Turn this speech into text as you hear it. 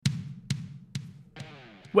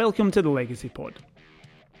Welcome to the Legacy Pod.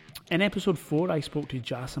 In episode 4, I spoke to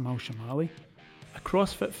Jassim Shamali, a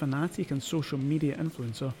CrossFit fanatic and social media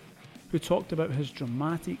influencer who talked about his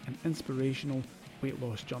dramatic and inspirational weight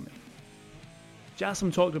loss journey.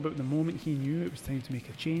 Jassim talked about the moment he knew it was time to make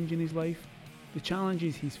a change in his life, the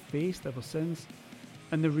challenges he's faced ever since,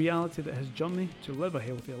 and the reality that his journey to live a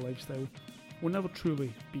healthier lifestyle will never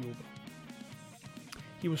truly be over.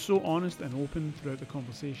 He was so honest and open throughout the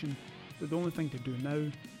conversation that the only thing to do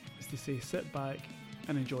now is to say sit back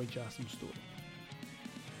and enjoy Jassim's story.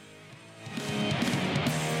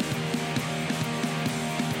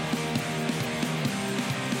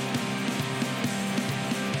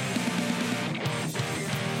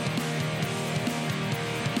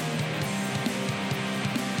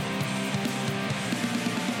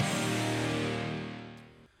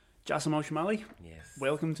 Jassim Shamali, yes.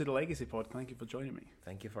 Welcome to the Legacy Pod. Thank you for joining me.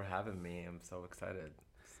 Thank you for having me. I'm so excited.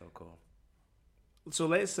 So cool. So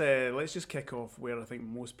let's just kick off where I think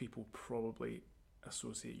most people probably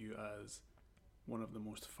associate you as one of the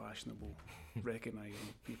most fashionable,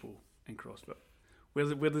 recognizing people in CrossFit.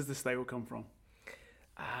 Where does the style come from?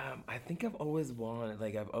 I think I've always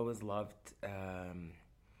I've always loved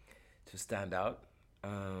to stand out,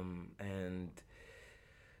 and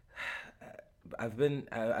I've been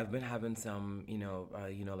having some,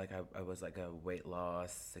 I was like a weight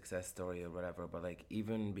loss success story or whatever, but like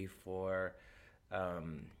even before,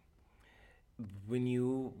 when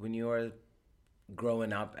you are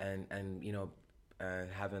growing up and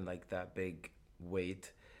having like that big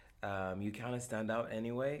weight, you kind of stand out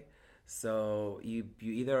anyway. So you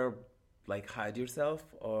either like hide yourself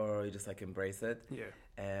or you just like embrace it. Yeah.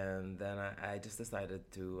 And then I just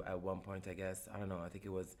decided to, at one point, I guess, I don't know, I think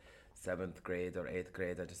it was 7th grade or 8th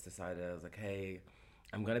grade, I just decided, I was like, hey,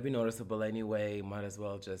 I'm going to be noticeable anyway, might as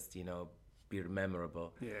well just, be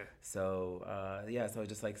memorable. Yeah. So, so I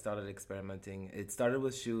just like started experimenting. It started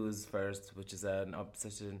with shoes first, which is an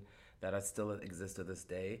obsession that still exists to this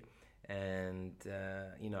day. And,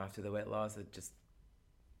 after the weight loss, it just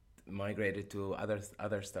migrated to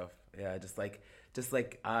other stuff. Yeah, just like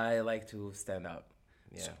I like to stand out.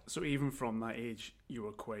 Yeah. So even from that age, you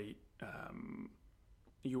were quite...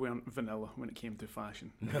 you weren't vanilla when it came to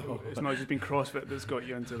fashion. No, it's not just been CrossFit that's got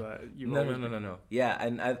you into that. No. Yeah,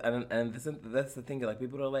 and that's the thing. Like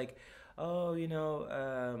people are like, oh, you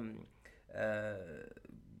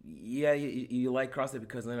like CrossFit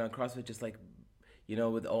because CrossFit just like,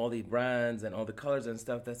 with all the brands and all the colors and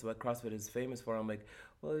stuff. That's what CrossFit is famous for. I'm like,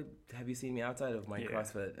 well, have you seen me outside of my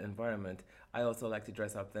CrossFit environment? I also like to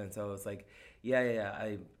dress up then. So it's like,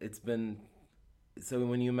 it's been. So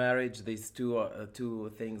when you marriage these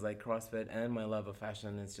two things like CrossFit and my love of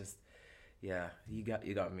fashion, it's just, you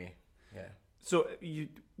got me. Yeah. So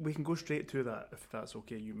we can go straight to that if that's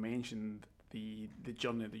okay. You mentioned the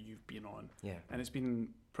journey that you've been on. Yeah. And it's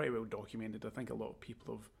been pretty well documented. I think a lot of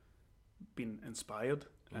people have been inspired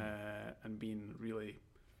and been really,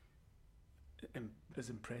 is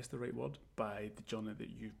impressed the right word, by the journey that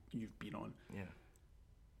you've been on. Yeah.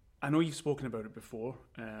 I know you've spoken about it before,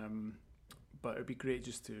 but it'd be great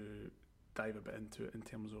just to dive a bit into it in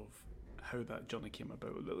terms of how that journey came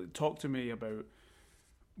about. Talk to me about,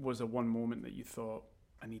 was there one moment that you thought,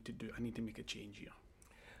 I need to make a change here?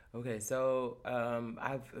 Okay, so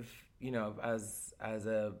as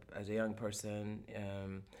a young person,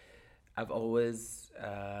 I've always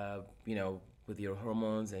with your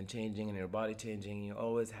hormones and changing and your body changing, you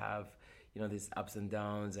always have these ups and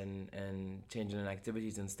downs and changing in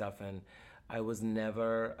activities and stuff. And I was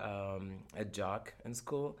never a jock in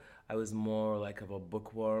school. I was more like of a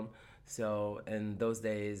bookworm. So in those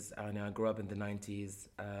days, I grew up in the 90s,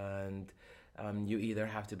 and you either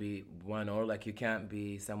have to be one or, like, you can't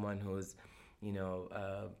be someone who's,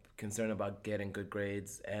 concerned about getting good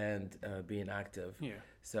grades and being active. Yeah.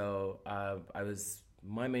 So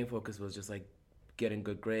my main focus was just like getting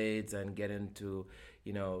good grades and getting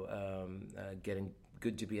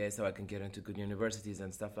good GPA so I can get into good universities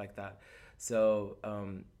and stuff like that. So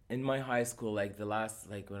in my high school, like the last,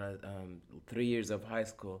 like when I 3 years of high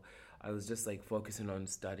school, I was just like focusing on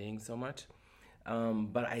studying so much,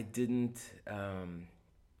 but I didn't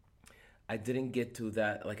get to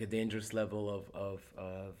that, like, a dangerous level of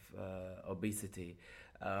obesity.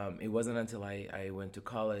 It wasn't until I went to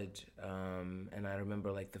college, and I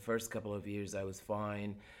remember like the first couple of years I was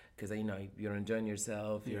fine because you're enjoying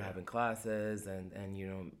yourself, you're having classes and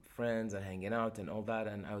friends and hanging out and all that,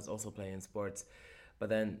 and I was also playing sports. But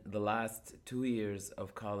then the last 2 years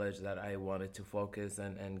of college that I wanted to focus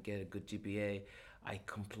and get a good GPA, I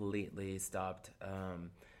completely stopped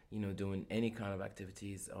doing any kind of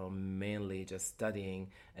activities, mainly just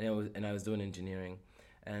studying, and I was doing engineering.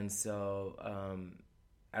 And so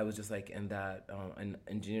I was just like in that in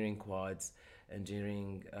engineering quads,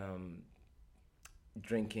 engineering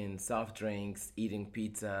drinking soft drinks, eating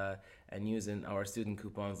pizza, and using our student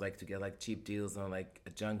coupons like to get like cheap deals on like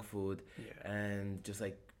junk food, and just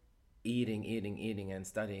like eating, and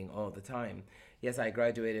studying all the time. Yes, I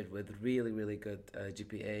graduated with really, really good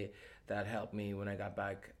GPA that helped me when I got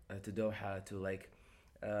back to Doha to like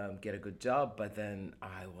get a good job. But then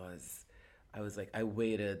I was like, I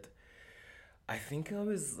waited. I think I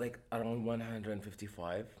was like around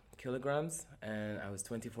 155 kilograms, and I was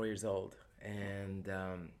 24 years old. And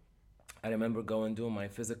I remember going doing my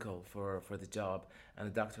physical for the job, and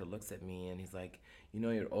the doctor looks at me and he's like, "You know,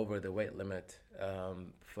 you're over the weight limit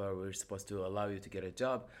for we're supposed to allow you to get a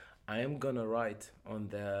job. I am gonna write on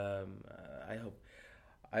the.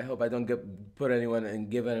 I hope I don't put anyone and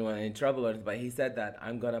give anyone in trouble or anything, but he said that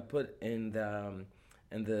I'm gonna put in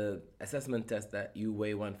the assessment test that you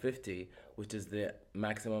weigh 150, which is the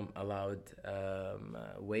maximum allowed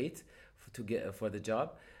weight to get for the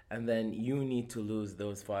job, and then you need to lose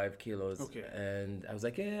those 5 kilos." Okay. And I was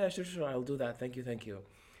like, yeah, sure, I'll do that. Thank you.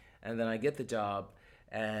 And then I get the job,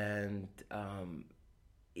 and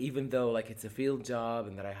even though like it's a field job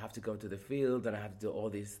and that I have to go to the field and I have to do all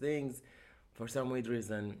these things, for some weird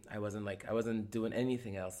reason I wasn't doing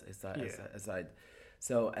anything else aside.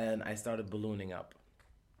 So and I started ballooning up,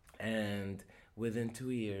 and within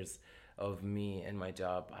 2 years of me and my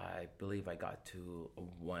job, I believe I got to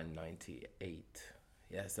 198.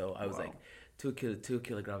 Yeah, so I was like 2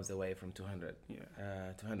 kilograms away from 200.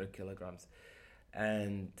 200 kilograms,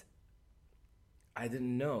 and I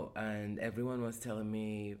didn't know, and everyone was telling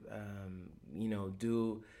me,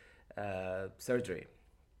 do surgery,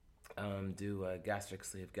 do gastric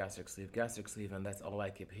sleeve, and that's all I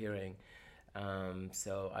kept hearing.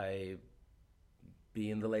 So I,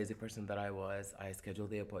 being the lazy person that I was, I scheduled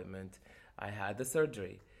the appointment. I had the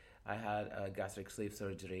surgery. I had a gastric sleeve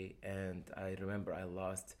surgery, and I remember I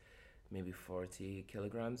lost maybe 40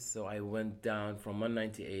 kilograms. So I went down from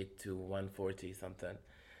 198 to 140 something.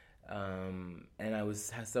 And I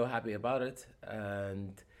was so happy about it.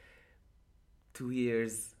 And 2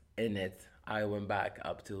 years in it, I went back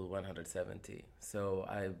up to 170. So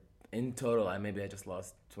in total, I just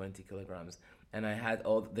lost 20 kilograms. And I had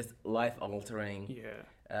all this life-altering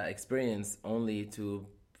experience only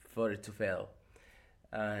for it to fail.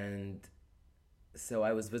 And so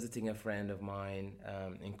I was visiting a friend of mine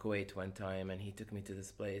in Kuwait one time, and he took me to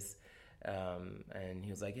this place, and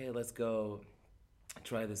he was like, "Hey, let's go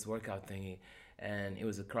try this workout thingy." And it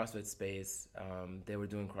was a CrossFit space. They were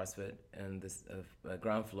doing CrossFit in this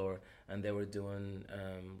ground floor, and they were doing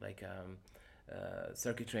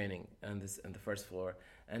circuit training on the first floor.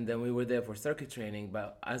 And then we were there for circuit training.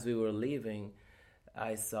 But as we were leaving,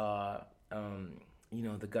 I saw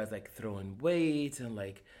the guys like throwing weight and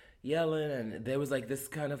like yelling, and there was like this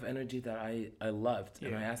kind of energy that I loved.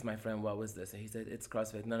 And I asked my friend, "What was this?" And he said, "It's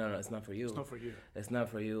CrossFit." No, it's not for you. It's not for you. It's not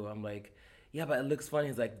for you. I'm like, "Yeah, but it looks funny."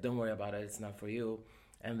 He's like, "Don't worry about it. It's not for you."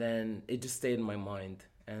 And then it just stayed in my mind.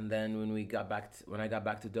 And then when I got back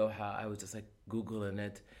to Doha, I was just like Googling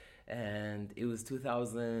it, and it was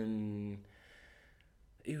 2000.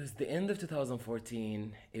 It was the end of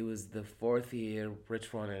 2014. It was the fourth year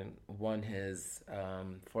Rich Ronan won his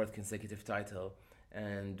fourth consecutive title.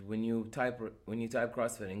 And when you type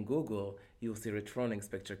CrossFit in Google, you'll see Rich Roning's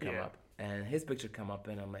picture come up, and his picture come up,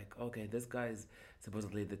 and I'm like, okay, this guy's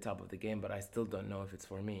supposedly the top of the game, but I still don't know if it's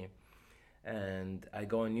for me. And I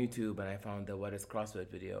go on YouTube, and I found the "What is CrossFit"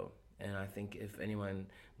 video, and I think if anyone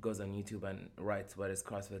goes on YouTube and writes "What is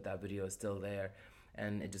CrossFit," that video is still there,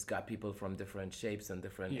 and it just got people from different shapes and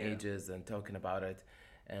different ages and talking about it,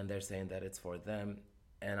 and they're saying that it's for them.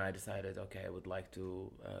 And I decided, okay, I would like to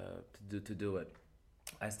do it.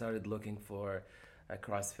 I started looking for a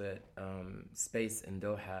CrossFit space in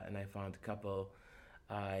Doha, and I found a couple.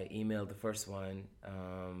 I emailed the first one.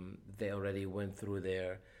 They already went through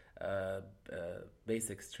their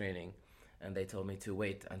basics training, and they told me to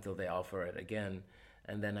wait until they offer it again.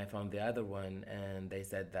 And then I found the other one, and they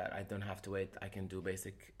said that I don't have to wait. I can do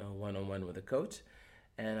basic one-on-one with a coach.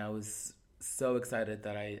 And I was so excited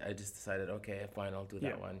that I just decided, okay, fine, I'll do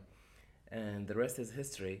that one. And the rest is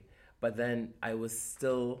history. But then it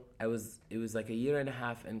was like a year and a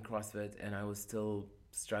half in CrossFit, and I was still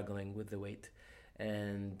struggling with the weight.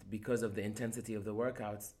 And because of the intensity of the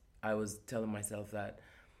workouts, I was telling myself that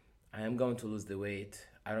I am going to lose the weight.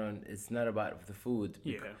 It's not about the food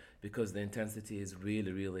because the intensity is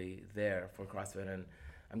really, really there for CrossFit, and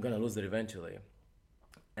I'm going to lose it eventually.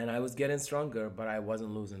 And I was getting stronger, but I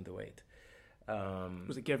wasn't losing the weight.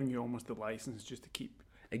 Was it giving you almost the license just to keep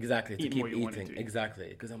Exactly, to Eating keep what you wanted eating. to eat. Exactly.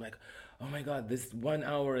 Because I'm like, oh my God, this 1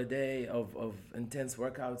 hour a day of intense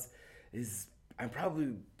workouts is, I'm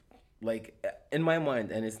probably like, in my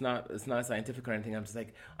mind, and it's not scientific or anything. I'm just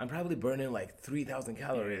like, I'm probably burning like 3,000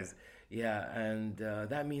 calories. Yeah, and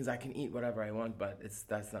that means I can eat whatever I want, but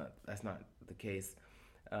that's not the case.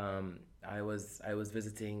 I was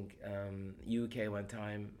visiting UK one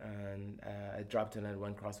time, and I dropped in at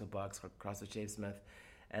one CrossFit box, CrossFit Shave Smith,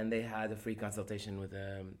 and they had a free consultation with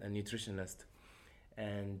a nutritionist.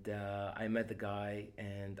 And I met the guy,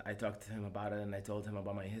 and I talked to him about it, and I told him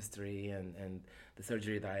about my history and the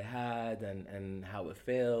surgery that I had, and how it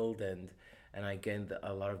failed, and I gained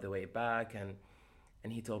a lot of the weight back,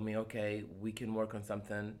 and he told me, okay, we can work on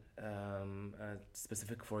something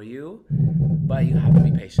specific for you, but you have to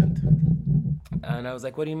be patient. And I was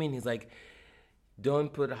like, what do you mean? He's like,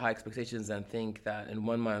 don't put high expectations and think that in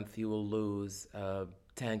 1 month you will lose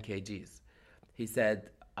 10 kgs. He said,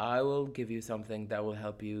 I will give you something that will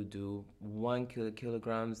help you do 1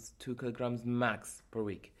 kilograms, 2 kilograms max per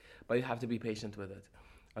week, but you have to be patient with it.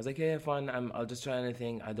 I was like, yeah, fine. I'll just try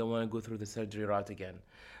anything. I don't want to go through the surgery route again,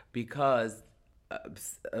 because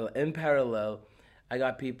in parallel, I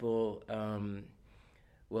got people.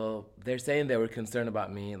 Well, they're saying they were concerned about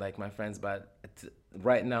me, like my friends, but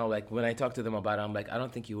right now, like when I talk to them about it, I'm like, I don't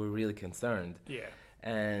think you were really concerned. Yeah.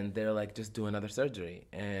 And they're like, just do another surgery.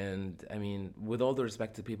 And I mean, with all the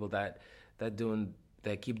respect to people that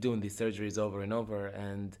keep doing these surgeries over and over,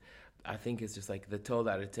 and I think it's just like the toll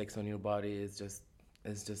that it takes on your body is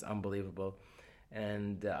just unbelievable.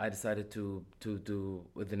 And I decided to do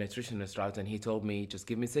with the nutritionist route, and he told me, just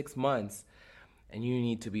give me 6 months, and you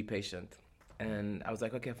need to be patient. And I was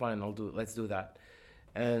like, okay, fine, let's do that.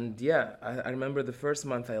 And yeah, I remember the first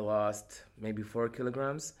month I lost maybe 4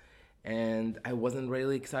 kilograms, and I wasn't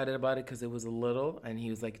really excited about it because it was a little. And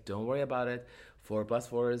he was like, don't worry about it. 4 plus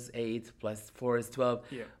 4 is 8, plus 4 is 12.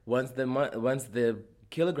 Yeah. Once the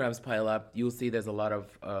kilograms pile up, you'll see there's a lot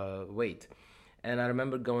of weight. And I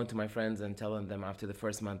remember going to my friends and telling them after the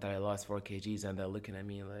first month that I lost 4 kgs, and they're looking at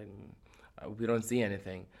me like, we don't see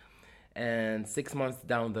anything. And 6 months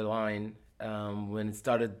down the line, when it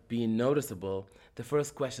started being noticeable, the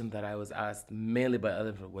first question that I was asked, mainly by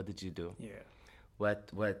other people, what did you do? Yeah.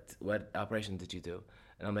 What operation did you do?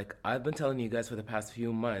 And I'm like, I've been telling you guys for the past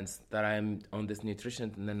few months that I'm on this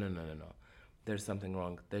nutrition. No. There's something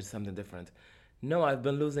wrong. There's something different. No, I've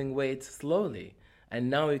been losing weight slowly, and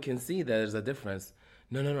now you can see there's a difference.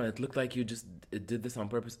 No. It looked like you just did this on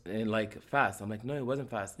purpose, and like fast. I'm like, no, it wasn't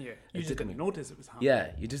fast. Yeah. You just didn't notice it was happening.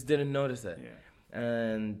 Yeah, you just didn't notice it. Yeah.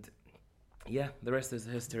 And yeah, the rest is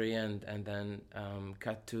history. And then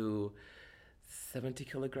cut to 70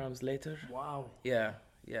 kilograms later. Wow. Yeah.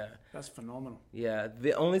 That's phenomenal. Yeah.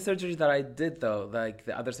 The only surgery that I did, though, like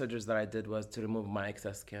the other surgeries that I did, was to remove my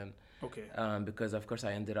excess skin. Okay. Because of course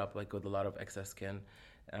I ended up like with a lot of excess skin.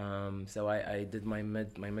 So I did my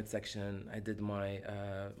midsection. I did my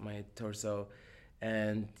torso,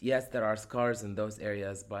 and yes, there are scars in those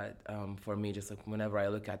areas. But for me, just like whenever I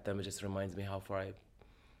look at them, it just reminds me how far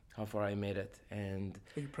I made it. And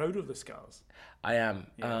are you proud of the scars? I am.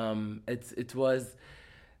 Yeah.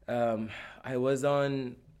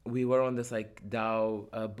 We were on this like Dow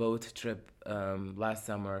boat trip last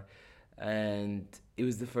summer, and it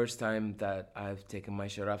was the first time that I've taken my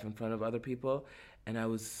shirt off in front of other people, and I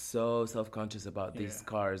was so self-conscious about these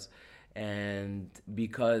scars. And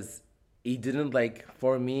because it didn't, like,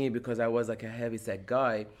 for me, because I was like a heavy set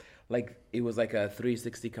guy, like it was like a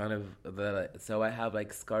 360 kind of so I have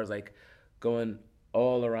like scars like going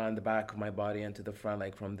all around the back of my body and to the front,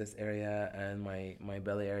 like from this area and my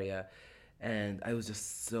belly area. And I was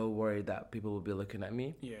just so worried that people would be looking at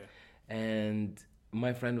me. Yeah. And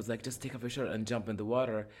my friend was like, just take off your shirt and jump in the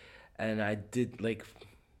water. And I did, like,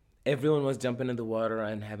 everyone was jumping in the water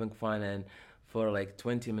and having fun. And for like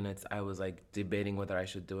 20 minutes, I was like debating whether I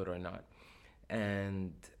should do it or not.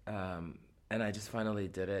 And I just finally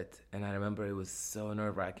did it. And I remember it was so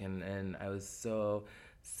nerve-wracking, and I was so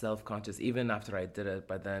self-conscious even after I did it.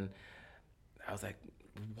 But then I was like,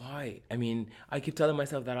 why? I mean, I keep telling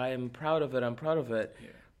myself that I am proud of it. Yeah.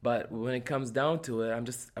 But when it comes down to it, I'm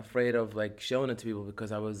just afraid of like showing it to people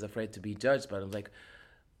because I was afraid to be judged. But I'm like,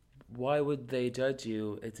 why would they judge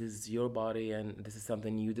you? It is your body, and this is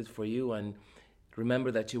something you did for you. And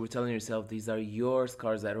remember that you were telling yourself these are your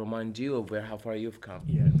scars that remind you of how far you've come.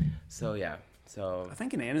 Yeah. So yeah. So I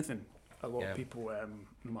think in anything, a lot of people,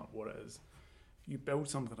 no matter what it is, you build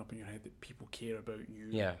something up in your head that people care about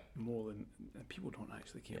you more than people don't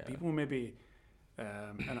actually care. Yeah. People maybe,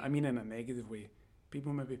 and I mean in a negative way,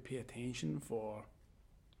 people maybe pay attention for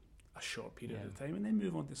a short period of time and then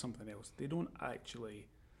move on to something else. They don't actually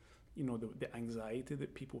the anxiety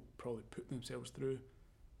that people probably put themselves through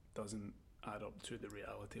doesn't add up to the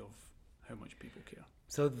reality of how much people care.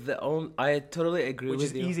 So I totally agree Which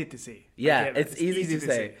with is you. easy to say. Yeah, it's easy to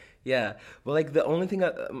say. Yeah, but like the only thing,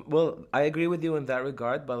 I agree with you in that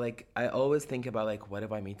regard. But like, I always think about like, what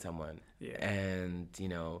if I meet someone, and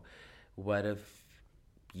what if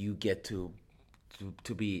you get to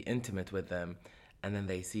be intimate with them, and then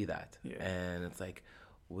they see that, and it's like,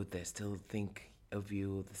 would they still think of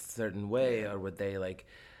you a certain way, or would they like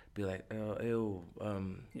be like, oh, ew,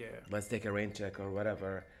 let's take a rain check or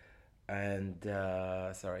whatever, and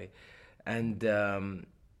sorry, and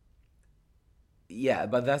yeah,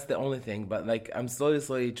 but that's the only thing. But like, I'm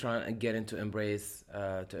slowly trying to get into embrace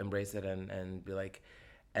it, and be like,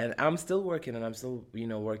 and I'm still working, and I'm still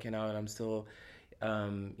working out, and I'm still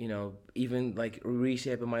even like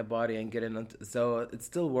reshaping my body and getting into, so it's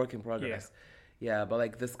still work in progress. Yeah, but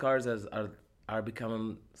like the scars are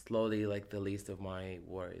becoming slowly like the least of my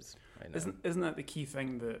worries right now. Isn't that the key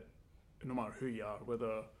thing, that no matter who you are,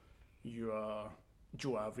 whether you are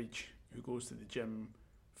Joe Average who goes to the gym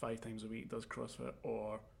 5 times a week, does CrossFit,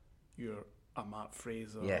 or you're a Matt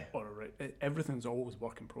Fraser, or everything's always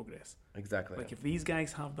work in progress. Exactly. Like if these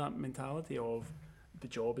guys have that mentality of the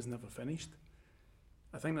job is never finished,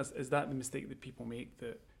 I think is that the mistake that people make,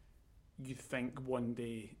 that you think one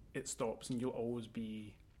day it stops and you'll always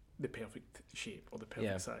be the perfect shape or the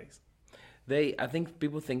perfect size. I think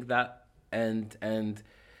people think that, and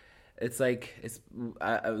it's like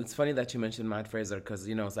it's funny that you mentioned Matt Fraser, because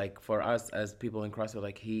it's like, for us as people in CrossFit,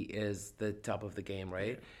 like he is the top of the game,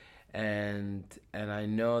 right? And I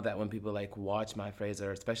know that when people like watch Matt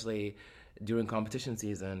Fraser, especially during competition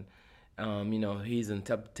season, he's in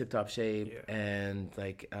tip-top shape, and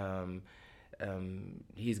like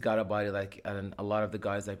he's got a body like, and a lot of the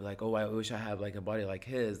guys like be like, oh, I wish I had like a body like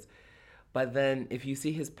his. But then if you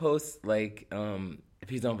see his posts, like if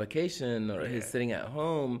he's on vacation or he's sitting at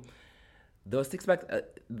home, those six-pack,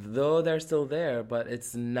 though they're still there, but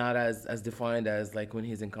it's not as defined as like when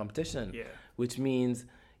he's in competition. Which means,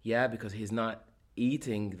 because he's not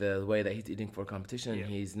eating the way that he's eating for competition.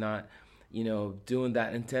 He's not, doing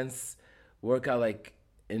that intense workout like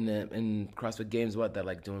in CrossFit Games. They're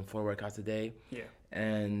like doing 4 workouts a day.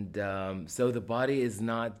 And so the body is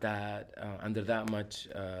not that under that much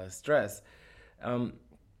stress.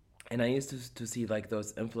 And I used to see like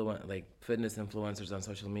those fitness influencers on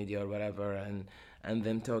social media or whatever, and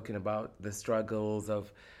them talking about the struggles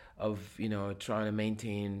of trying to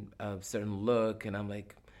maintain a certain look, and I'm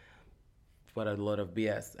like, what a load of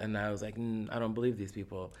BS. And I was like, I don't believe these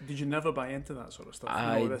people. Did you never buy into that sort of stuff?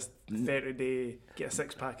 This 30-day, get a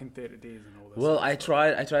 6-pack in 30 days and all this. Well, I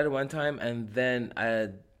tried it one time, and then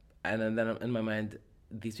in my mind,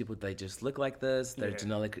 these people, they just look like this. They're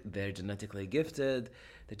genetically gifted.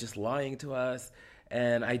 They're just lying to us.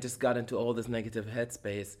 And I just got into all this negative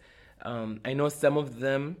headspace. I know some of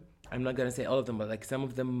them, I'm not going to say all of them, but like some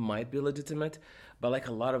of them might be legitimate, but like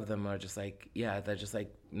a lot of them are just like, they're just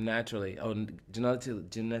like naturally,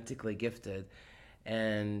 genetically gifted.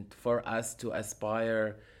 And for us to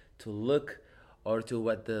aspire to look, or to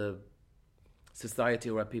what the society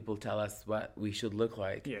or what people tell us what we should look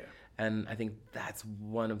like. And I think that's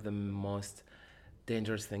one of the most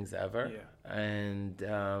dangerous things ever. And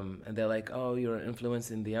they're like, oh, you're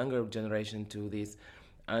influencing the younger generation to these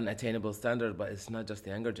unattainable standards, but it's not just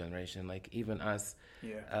the younger generation. Like even us,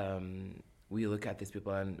 we look at these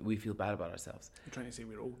people and we feel bad about ourselves. You're trying to say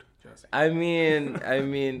we're old, Jassim. I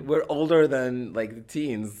mean, we're older than like the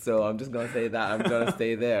teens, so I'm just gonna say that. I'm gonna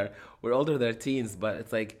stay there. We're older than teens, but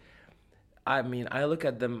it's like, I mean, I look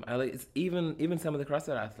at them. It's even some of the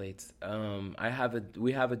CrossFit athletes.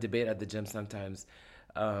 We have a debate at the gym sometimes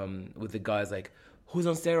with the guys, like who's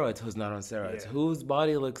on steroids, who's not on steroids, whose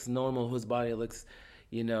body looks normal, whose body looks,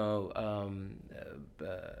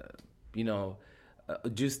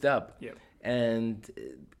 juiced up. And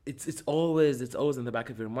it's always in the back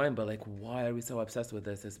of your mind. But like, why are we so obsessed with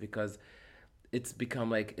this? It's because it's become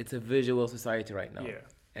like, it's a visual society right now.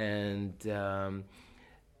 And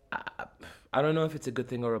I don't know if it's a good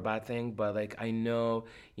thing or a bad thing, but like, I know,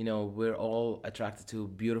 we're all attracted to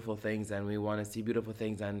beautiful things, and we want to see beautiful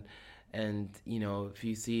things. And if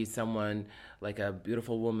you see someone like a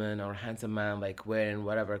beautiful woman or handsome man, like wearing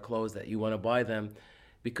whatever clothes, that you want to buy them,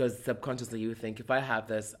 because subconsciously you think, if I have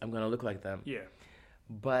this, I'm going to look like them.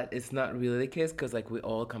 But it's not really the case, because like we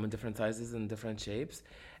all come in different sizes and different shapes.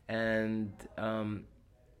 And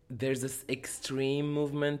there's this extreme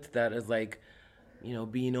movement that is like,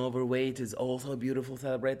 being overweight is also beautiful,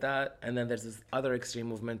 celebrate that. And then there's this other extreme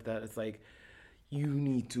movement that it's like, you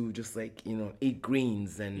need to just like, eat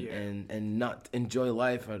greens and not enjoy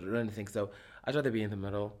life or anything. So I'd rather be in the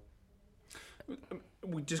middle.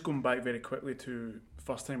 We're just going back very quickly to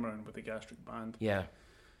first time around with the gastric band. Yeah.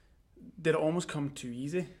 Did it almost come too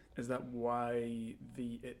easy? Is that why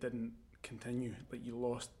it didn't continue? Like you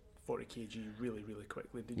lost 40 kg really, really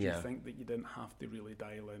quickly. Did you think that you didn't have to really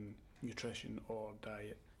dial in nutrition or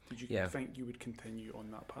diet? Did you think you would continue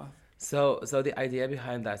on that path? So the idea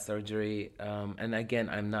behind that surgery, and again,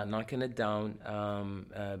 I'm not knocking it down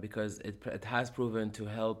because it has proven to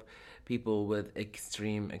help people with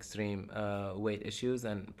extreme weight issues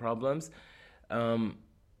and problems.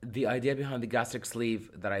 The idea behind the gastric sleeve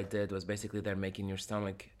that I did was basically they're making your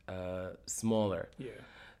stomach smaller. Yeah.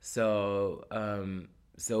 So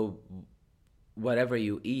whatever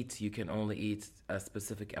you eat, you can only eat a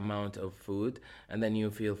specific amount of food, and then you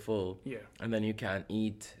feel full. Yeah. And then you can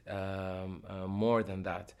eat more than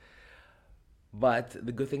that. But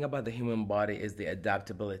the good thing about the human body is the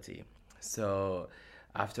adaptability. So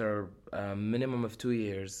after a minimum of 2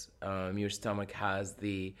 years, your stomach has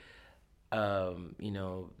the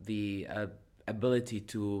ability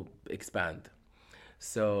to expand.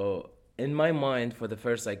 So in my mind, for the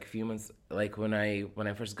first few months, when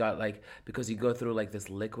I first got because you go through this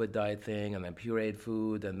liquid diet thing and then pureed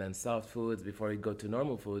food and then soft foods before you go to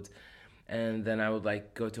normal foods, and then I would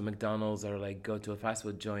go to McDonald's or go to a fast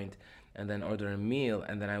food joint and then order a meal,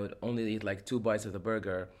 and then I would only eat 2 bites of the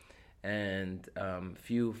burger and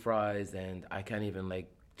few fries, and I can't even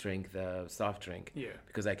drink the soft drink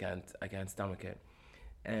because I can't stomach it.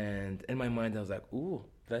 And in my mind, I was like, ooh,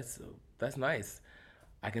 that's nice.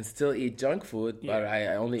 I can still eat junk food, but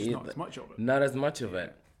I only eat not as much of it. Not as much of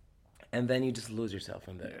it. And then you just lose yourself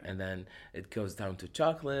in there. And then it goes down to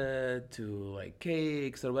chocolate, to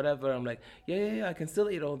cakes or whatever. I'm like, yeah, I can still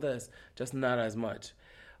eat all this, just not as much.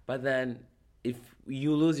 But then if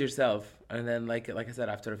you lose yourself, and then like I said,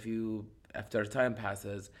 after time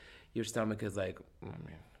passes, your stomach is I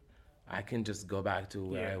can just go back to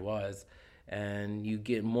where I was, and you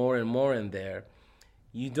get more and more in there.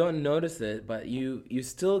 You don't notice it, but you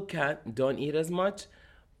still don't eat as much,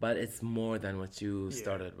 but it's more than what you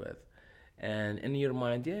started with. And in your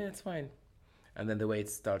mind, it's fine. And then the weight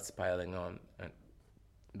starts piling on, and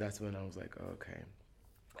that's when I was like, okay.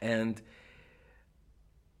 And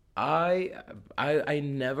I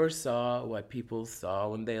never saw what people saw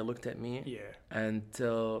when they looked at me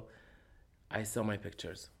until I saw my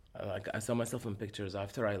pictures. I saw myself in pictures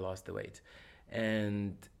after I lost the weight,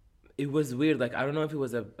 and it was weird. I don't know if it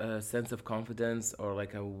was a sense of confidence or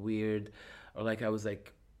a weird, or I was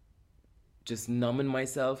just numbing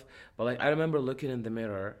myself. But I remember looking in the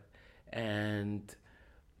mirror, and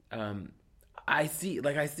I see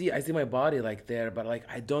my body there, but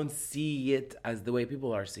I don't see it as the way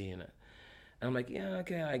people are seeing it. And I'm like, yeah,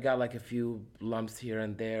 okay, I got a few lumps here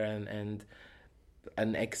and there, and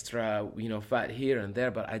an extra, fat here and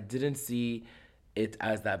there, but I didn't see it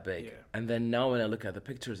as that big. Yeah. And then now when I look at the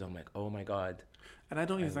pictures, I'm like, oh my God. And I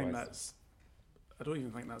don't even think that's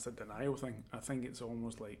a denial thing. I think it's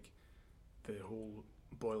almost like the whole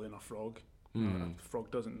boiling a frog. The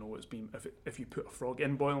frog doesn't know it's been. If you put a frog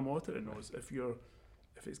in boiling water, it knows. If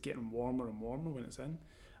it's getting warmer and warmer when it's in.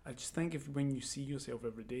 I just think when you see yourself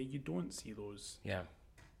every day, you don't see those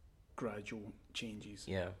gradual changes.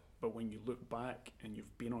 Yeah. But when you look back and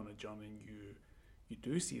you've been on a journey and you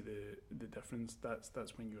do see the difference,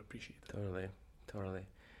 that's when you appreciate it. Totally.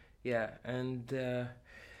 Yeah, and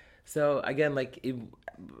so again,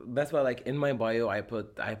 that's why in my bio I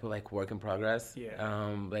put work in progress.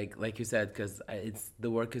 Yeah. Like you said, because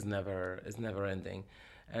the work is never ending,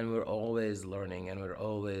 and we're always learning and we're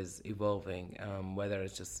always evolving. Whether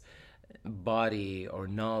it's just body or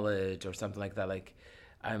knowledge or something like that.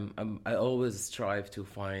 I always strive to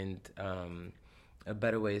find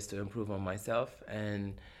better ways to improve on myself,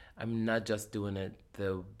 and I'm not just doing it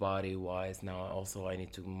the body wise now. Also, I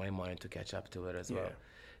need my mind to catch up to it as well,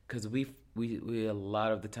 because we a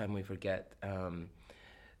lot of the time we forget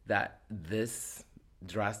that this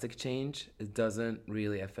drastic change, it doesn't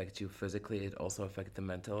really affect you physically. It also affects the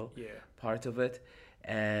mental part of it.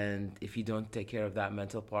 And if you don't take care of that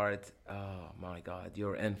mental part, oh my God,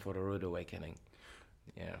 you're in for a rude awakening.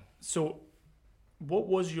 Yeah. So, what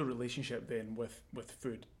was your relationship then with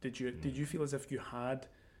food? Did you feel as if you had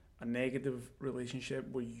a negative relationship?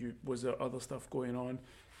 Was there other stuff going on?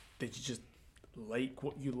 Did you just like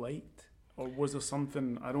what you liked, or was there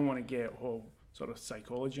something? I don't want to get all sort of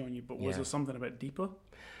psychology on you, but was there something a bit deeper?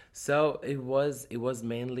 So it was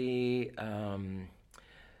mainly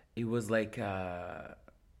it was it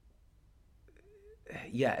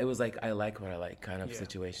was I like what I like kind of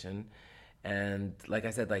situation. And like I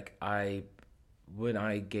said, like when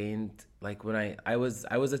I gained, like when I was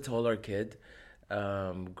a taller kid,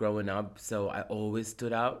 growing up, so I always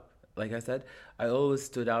stood out. Like I said, I always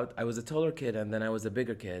stood out. I was a taller kid, and then I was a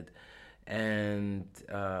bigger kid, and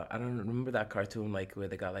I don't remember that cartoon like where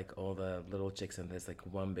they got like all the little chicks and there's like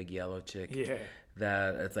one big yellow chick Yeah.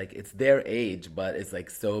 that it's like it's their age, but it's like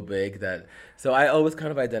so big that so I always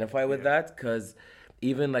kind of identify with that because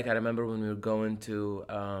even like I remember when we were going to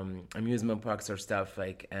amusement parks or stuff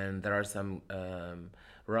like, and there are some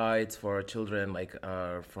rides for children like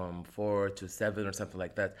from 4 to 7 or something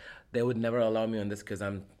like that. They would never allow me on this because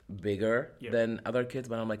I'm bigger than other kids,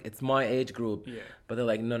 but I'm like it's my age group. Yeah. But they're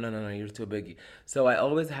like no, you're too big. So I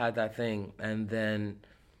always had that thing, and then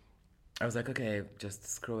I was like, okay, just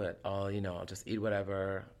screw it. I'll just eat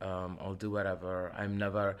whatever. I'll do whatever. I'm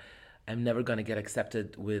never gonna get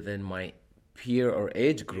accepted within my peer or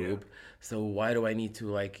age group. So why do I need to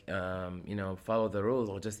like, follow the rules?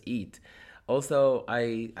 I'll just eat. Also,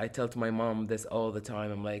 I tell to my mom this all the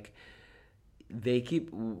time. I'm like, they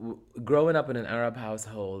keep growing up in an Arab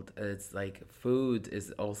household. It's like food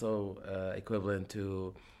is also equivalent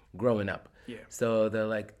to growing up. Yeah. So they're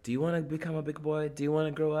like, do you want to become a big boy? Do you want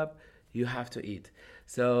to grow up? You have to eat.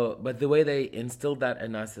 So, but the way they instilled that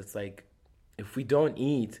in us, it's like, if we don't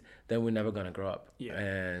eat, then we're never gonna grow up. Yeah.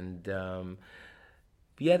 And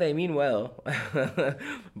yeah, they mean well,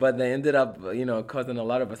 but they ended up, causing a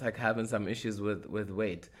lot of us like having some issues with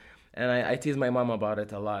weight. And I tease my mom about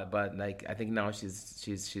it a lot, but like I think now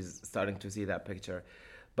she's starting to see that picture.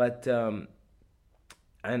 But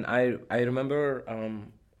and I remember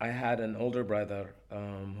I had an older brother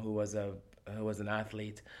who was an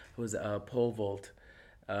athlete, who was a pole vault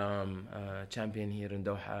champion here in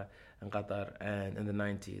Doha, in Qatar, and in the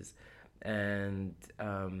 90s. And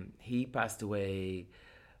he passed away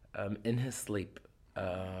in his sleep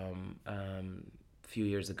few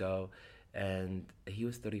years ago, and he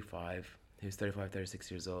was 35. He was 35,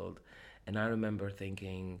 36 years old. And I remember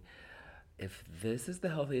thinking, if this is the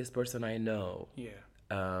healthiest person I know,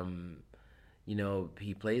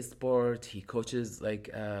 he plays sport, he coaches like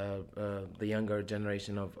the younger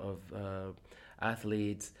generation of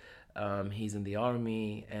athletes. He's in the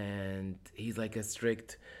army, and he's like a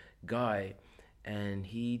strict guy, and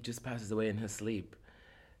he just passes away in his sleep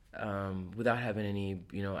without having any,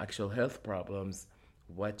 actual health problems.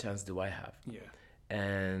 What chance do I have? Yeah.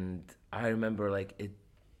 And I remember I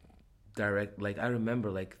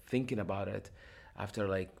remember like thinking about it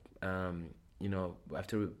after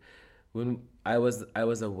after when I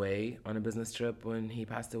was away on a business trip when he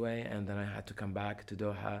passed away, and then I had to come back to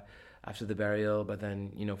Doha after the burial, but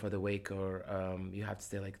then for the wake, or you have to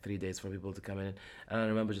stay like 3 days for people to come in. And I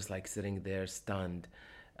remember just like sitting there stunned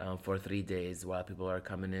for 3 days while people are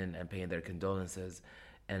coming in and paying their condolences,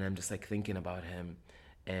 and I'm just like thinking about him.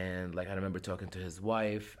 And like I remember talking to his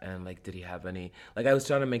wife, and like, did he have any, like, I was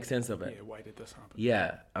trying to make sense of it. Yeah, why did this happen?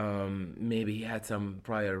 Yeah, maybe he had some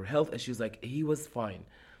prior health issues. Like, he was fine,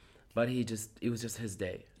 but it was just his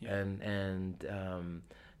day. And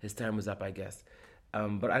his time was up, I guess.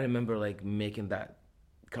 But I remember like making that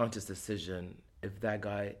conscious decision. If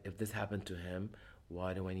this happened to him,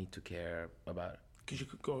 why do I need to care about it? Because you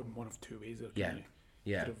could go in one of two ways there, Yeah. couldn't you?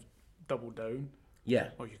 Yeah. You could have doubled down, Yeah.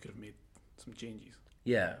 or you could have made some changes.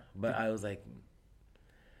 Yeah. But I was like,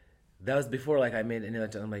 that was before like I made any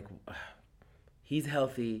like, I'm like, he's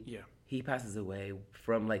healthy. Yeah. He passes away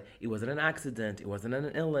from like, it wasn't an accident, it wasn't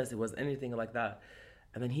an illness, it wasn't anything like that.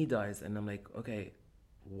 And then he dies, and I'm like, okay,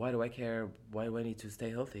 why do I care? Why do I need to stay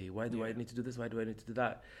healthy? Why do I need to do this? Why do I need to do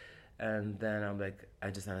that? And then I'm like, I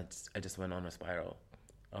just went on a spiral.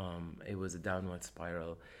 It was a downward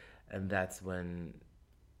spiral, and that's when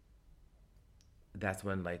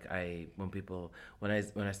like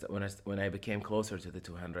when I became closer to the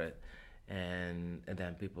 200, and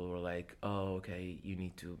then people were like, oh, okay, you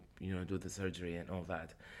need to do the surgery and all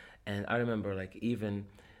that. And I remember like even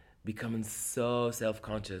becoming so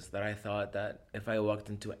self-conscious that I thought that if I walked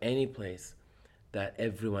into any place that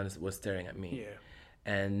everyone was staring at me. Yeah.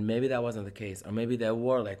 And maybe that wasn't the case, or maybe there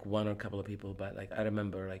were like one or a couple of people, but like I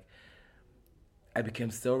remember like I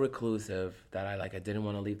became so reclusive that I didn't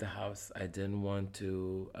want to leave the house. I didn't want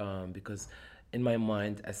to because in my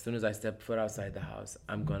mind, as soon as I stepped foot outside the house,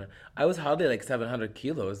 I was hardly like 700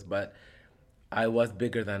 kilos, but I was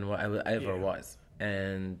bigger than what I ever was.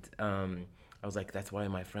 And I was like, that's why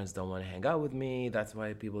my friends don't want to hang out with me. That's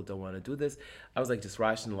why people don't want to do this. I was like just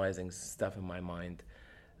rationalizing stuff in my mind.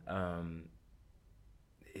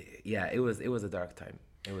 It was a dark time.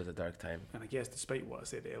 It was a dark time. And I guess despite what I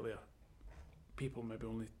said earlier, people maybe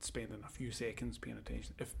only spending a few seconds paying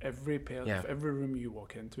attention. If every Yeah. if every room you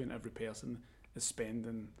walk into and every person is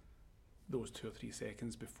spending those 2 or 3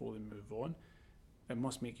 seconds before they move on, it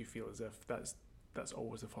must make you feel as if that's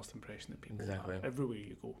always the first impression that people Exactly. have. Everywhere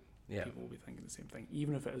you go, Yeah. people will be thinking the same thing,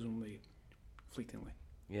 even if it is only fleetingly.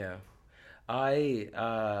 Yeah. I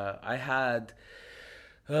had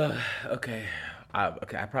okay.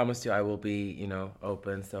 Okay, I promised you I will be,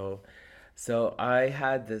 open. So I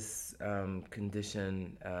had this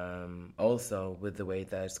condition also with the weight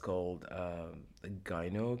that's called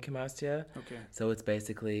gynecomastia. Okay. So it's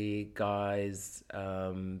basically guys,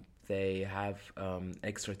 they have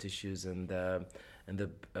extra tissues in the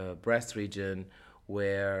breast region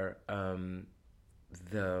where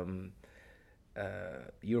the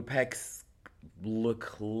your pecs look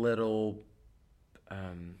little,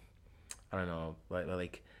 I don't know,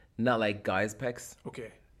 like not like guys' pecs.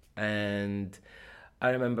 Okay. And I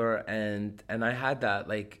remember, and I had that,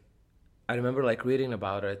 like, I remember like reading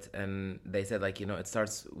about it, and they said like, it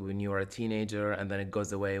starts when you are a teenager, and then it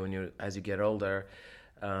goes away as you get older,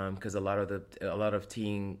 because a lot of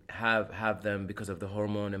teen have them because of the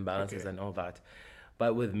hormone imbalances Okay. and all that.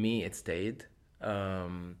 But with me, it stayed.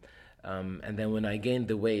 And then when I gained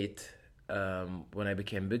the weight, when I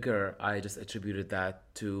became bigger, I just attributed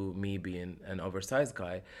that to me being an oversized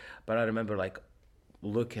guy. But I remember like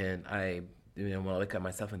looking, when I look at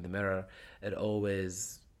myself in the mirror,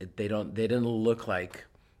 they didn't look like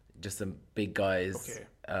just some big guys'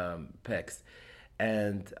 pecs.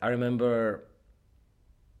 And I remember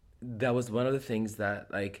that was one of the things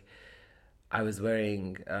that like I was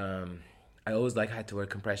wearing. I always like had to wear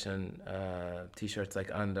compression t-shirts like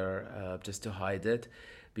under just to hide it,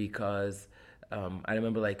 because I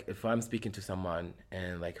remember like if I'm speaking to someone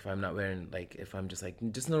and like if I'm not wearing, like if I'm just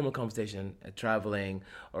normal conversation, traveling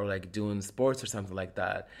or like doing sports or something like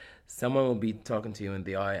that, someone will be talking to you in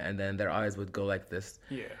the eye and then their eyes would go like this.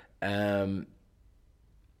 Yeah. And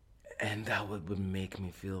that would make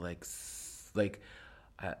me feel like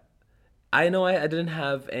I know I didn't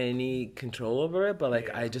have any control over it, but like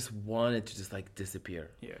Yeah. I just wanted to just like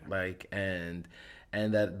disappear. Yeah. Like and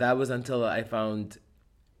that was until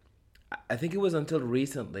I think it was until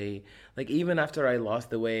recently, like even after I lost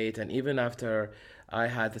the weight and even after I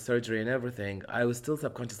had the surgery and everything, I was still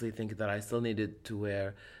subconsciously thinking that I still needed to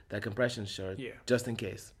wear that compression shirt just in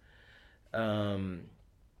case.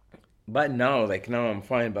 But now I'm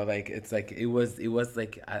fine. But like it's like it was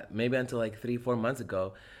like maybe until like 3-4 months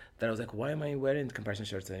ago that I was like, why am I wearing compression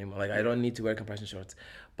shirts anymore? Like I don't need to wear compression shorts.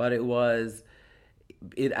 But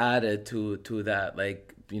it added to that,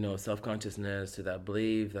 like, self-consciousness, to that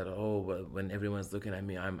belief that when everyone's looking at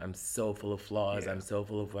me, I'm so full of flaws, I'm so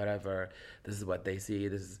full of whatever, this is what they see,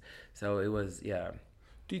 so it was.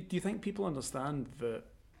 Do you think people understand that,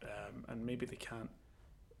 and maybe they can't,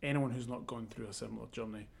 anyone who's not gone through a similar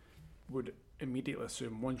journey would immediately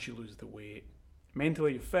assume once you lose the weight,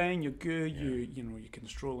 mentally you're fine, you're good, you can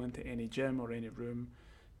stroll into any gym or any room?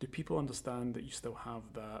 Do people understand that you still have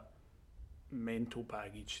that mental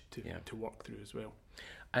baggage to work through as well?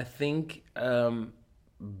 I think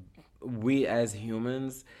we as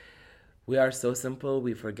humans, we are so simple,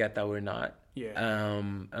 we forget that we're not.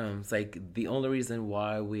 It's like the only reason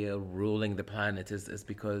why we are ruling the planet is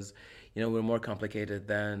because we're more complicated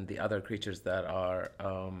than the other creatures that are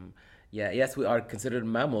yes, we are considered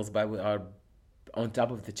mammals, but we are on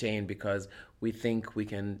top of the chain because we think we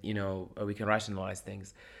can rationalize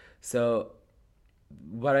things. So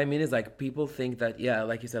what I mean is, like, people think that,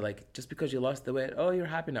 like you said, like, just because you lost the weight, you're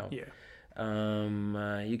happy now.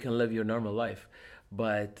 You can live your normal life.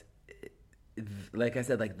 But like I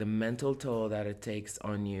said, like, the mental toll that it takes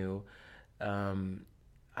on you,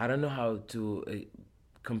 I don't know how to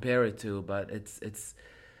compare it to, but it's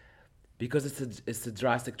because it's a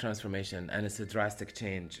drastic transformation and it's a drastic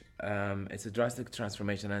change. It's a drastic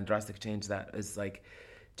transformation and drastic change that is like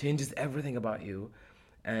changes everything about you.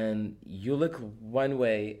 And you look one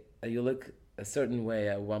way, you look a certain way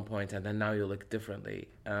at one point, and then now you look differently.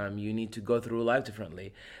 You need to go through life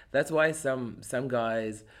differently. That's why some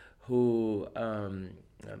guys who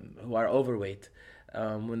are overweight,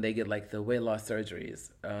 when they get like the weight loss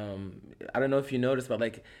surgeries, I don't know if you notice, but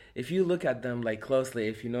like if you look at them like closely,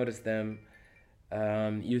 if you notice them,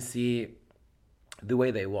 you see the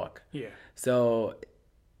way they walk. So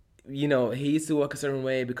he used to walk a certain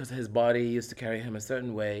way because his body used to carry him a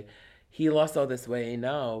certain way. He lost all this weight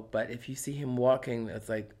now, but if you see him walking, it's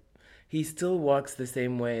like he still walks the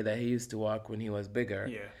same way that he used to walk when he was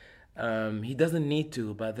bigger. He doesn't need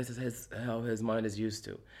to, but this is how his mind is used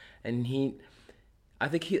to. And I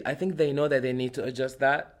think they know that they need to adjust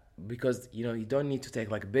that, because you don't need to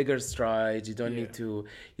take like bigger strides. You don't need to.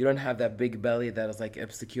 You don't have that big belly that is like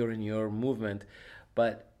obscuring your movement.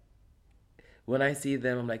 But when I see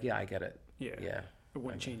them, I'm like, yeah, I get it. Yeah. It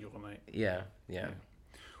wouldn't change overnight. Yeah.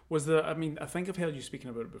 Was there? I mean, I think I've heard you speaking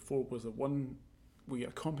about it before. Was there one? Were you at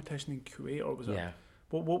a competition in Kuwait, or was it? Yeah.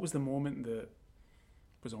 What was the moment that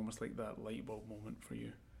was almost like that light bulb moment for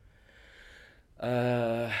you?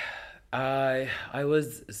 I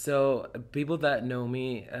was, so people that know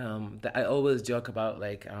me, that I always joke about,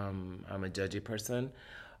 like, I'm a judgy person.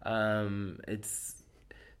 It's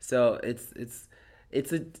so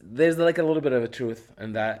it's a there's like a little bit of a truth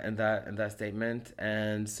in that statement,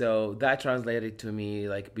 and so that translated to me,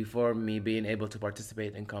 like, before me being able to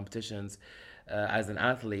participate in competitions, as an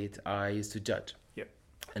athlete, I used to judge. Yep.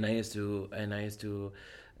 And I used to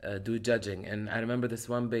do judging. And I remember this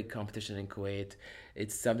one big competition in Kuwait.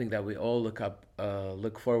 It's something that we all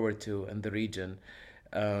look forward to in the region.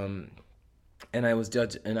 And I was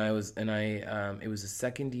judge, and it was the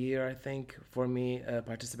second year, I think, for me,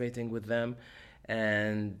 participating with them,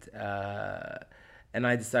 and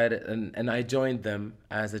I decided, and I joined them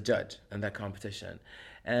as a judge in that competition.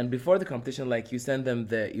 And before the competition, like, you send them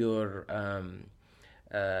your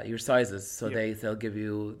sizes, so they'll give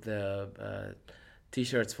you the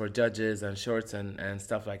t-shirts for judges and shorts and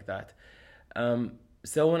stuff like that.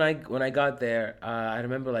 So when I got there, I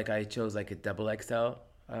remember, like, I chose like a double XL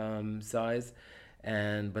size,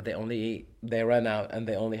 but they ran out and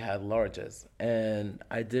they only had larges, and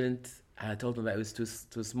I told them that it was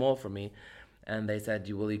too small for me, and they said,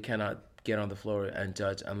 you cannot get on the floor and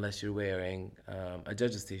judge unless you're wearing a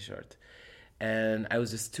judge's t-shirt. And I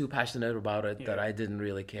was just too passionate about it that I didn't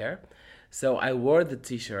really care. So I wore the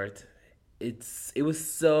t-shirt. It was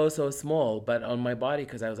so small, but on my body,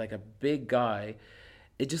 because I was like a big guy,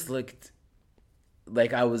 it just looked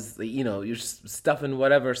like I was, you're stuffing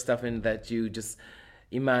whatever stuffing that you just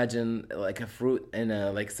imagine, like a fruit in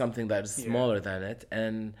a, like, something that is smaller than it.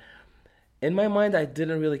 And in my mind, I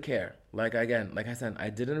didn't really care. Like, again, like I said, I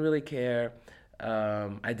didn't really care.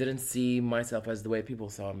 I didn't see myself as the way people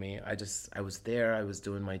saw me. I was there, I was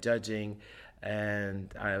doing my judging,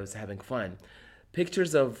 and I was having fun.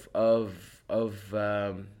 Pictures of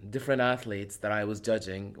different athletes that I was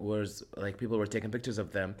judging was, like, people were taking pictures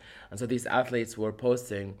of them, and so these athletes were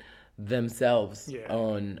posting themselves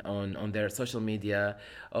on their social media.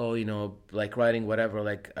 Oh, like, writing whatever,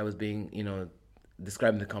 like I was being,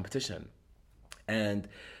 describing the competition. And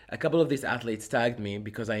a couple of these athletes tagged me,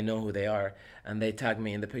 because I know who they are, and they tagged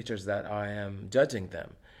me in the pictures that I am judging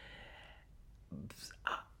them.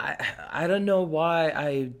 I don't know why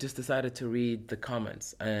I just decided to read the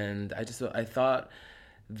comments, and I thought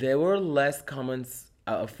there were less comments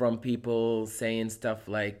from people saying stuff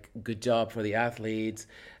like "good job for the athletes"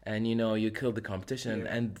 and you killed the competition,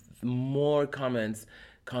 and more comments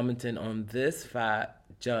commenting on this fat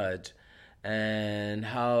judge, and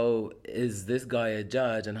how is this guy a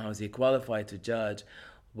judge, and how is he qualified to judge,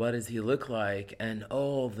 what does he look like, and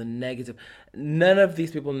all the negative. None of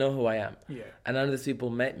these people know who I am, and none of these people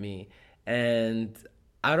met me. And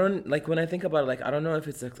I don't, like, when I think about it, like, I don't know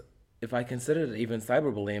if I consider it even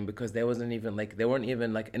cyberbullying, because they weren't even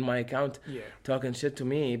like in my account talking shit to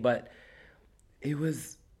me. But it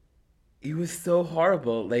was so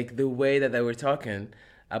horrible, like, the way that they were talking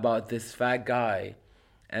about this fat guy.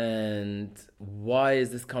 And why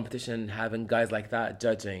is this competition having guys like that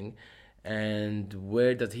judging? And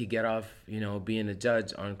where does he get off, being a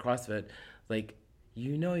judge on CrossFit? Like,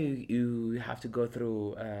 you have to go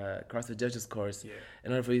through CrossFit judges course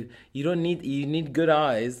in order for you need good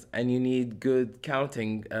eyes, and you need good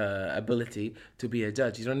counting ability to be a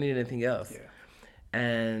judge. You don't need anything else.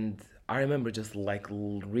 And I remember just, like,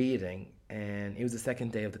 reading, and it was the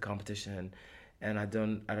second day of the competition, and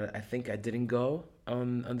I think I didn't go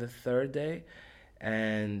on the third day.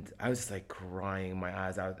 And I was just, like, crying my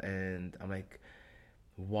eyes out, and I'm like,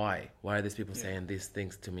 why are these people saying these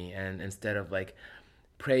things to me? And instead of, like,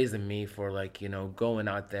 praising me for, like, going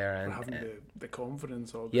out there and having the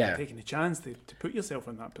confidence, or taking the chance to put yourself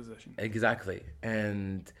in that position. Exactly.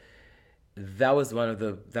 And that was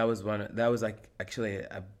like actually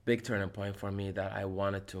a big turning point for me, that I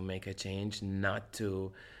wanted to make a change, not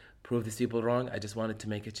to prove these people wrong. I just wanted to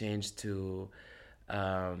make a change to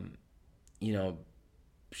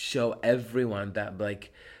show everyone that,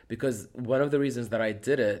 like, because one of the reasons that I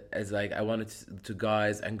did it is, like, I wanted to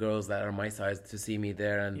guys and girls that are my size to see me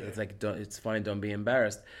there, and it's like, it's fine, don't be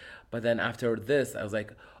embarrassed. But then after this, I was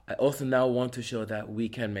like, I also now want to show that we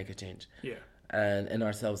can make a change, and in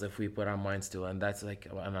ourselves, if we put our minds to it. And that's, like,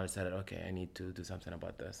 and I decided, okay, I need to do something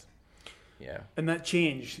about this. Yeah. And that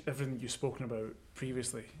change, everything you've spoken about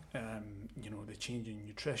previously, the change in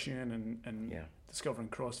nutrition and discovering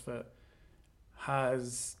CrossFit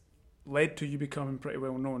has led to you becoming pretty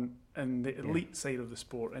well known in the elite side of the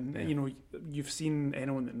sport. And, you've seen,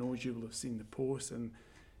 anyone that knows you will have seen the posts, and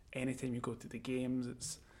anytime you go to the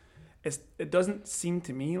games, it doesn't seem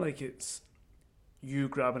to me like it's you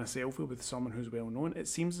grabbing a selfie with someone who's well known. It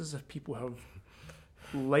seems as if people have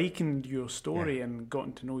likened your story and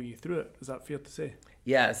gotten to know you through it. Is that fair to say?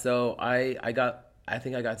 Yeah, so I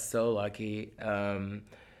think I got so lucky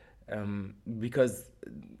because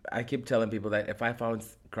I keep telling people that if I found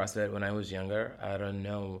CrossFit when I was younger, I don't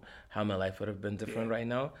know how my life would have been different right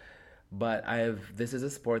now. But this is a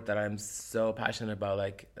sport that I'm so passionate about,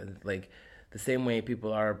 like the same way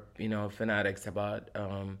people are, fanatics about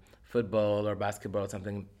football or basketball or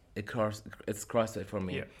something. It's CrossFit for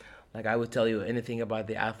me. Yeah. Like, I would tell you anything about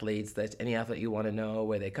the athletes, that any athlete you want to know,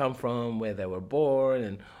 where they come from, where they were born,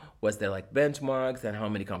 and what's their benchmarks, and how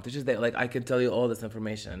many competitions they I can tell you all this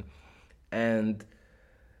information. And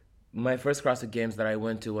my first CrossFit Games that I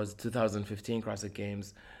went to was 2015 CrossFit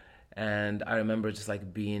Games, and I remember just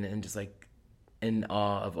being in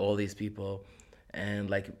awe of all these people, and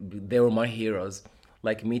they were my heroes,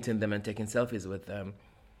 meeting them and taking selfies with them,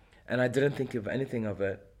 and I didn't think of anything of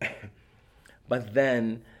it. But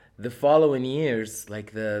then the following years,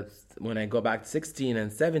 when I go back to 16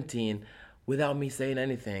 and 17, without me saying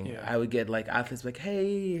anything, I would get athletes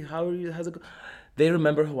hey, how are you? How's it go? They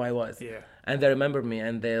remember who I was, and they remember me,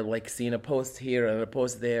 and they're seeing a post here and a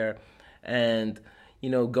post there, and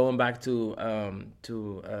going back to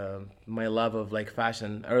my love of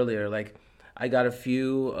fashion earlier, I got a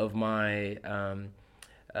few of my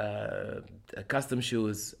custom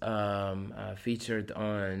shoes featured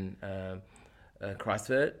on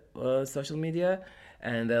CrossFit social media,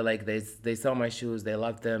 and they saw my shoes, they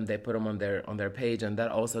loved them, they put them on their page, and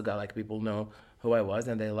that also got people know who I was,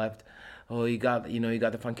 and they left, oh, you got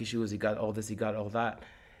the funky shoes, you got all this, you got all that,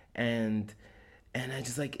 and I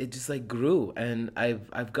just it grew, and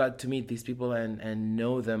I've got to meet these people and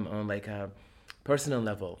know them on a personal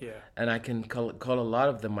level, and I can call a lot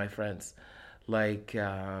of them my friends,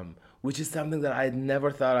 which is something that I never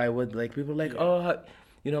thought I would. People oh,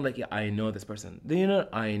 I know this person.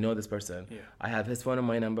 I know this person. Yeah. I have his phone and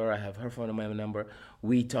my number. I have her phone and my number.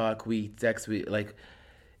 We talk, we text,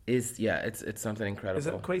 it's something incredible. Is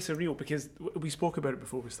it quite surreal? Because we spoke about it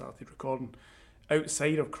before we started recording.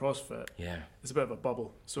 Outside of CrossFit, it's a bit of a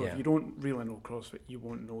bubble. So if you don't really know CrossFit, you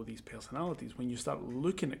won't know these personalities. When you start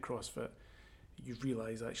looking at CrossFit, you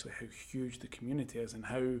realise actually how huge the community is, and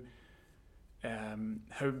how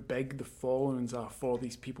big the followings are for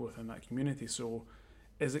these people within that community. So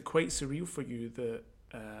is it quite surreal for you that,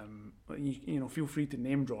 feel free to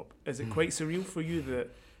name drop, is it quite surreal for you that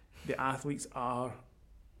the athletes are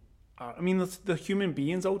they're human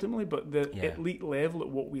beings ultimately, but the elite level at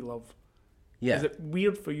what we love? Yeah. Is it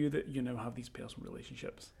weird for you that you now have these personal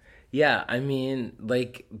relationships? Yeah,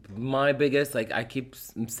 my biggest, I keep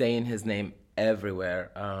saying his name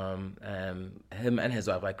everywhere, him and his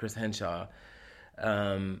wife, Chris Henshaw,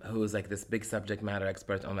 who's this big subject matter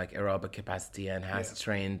expert on aerobic capacity and has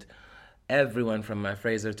trained everyone from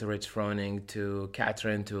Fraser to Rich Froning to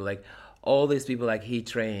Katrin to all these people he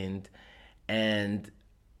trained. And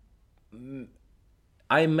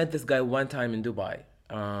I met this guy one time in Dubai,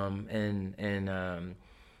 in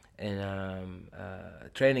a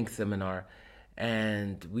training seminar,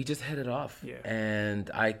 and we just hit it off. Yeah.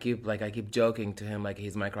 And I keep joking to him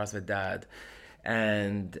he's my CrossFit dad,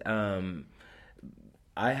 and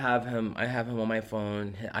I have him on my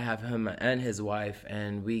phone. I have him and his wife,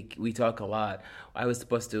 and we talk a lot. I was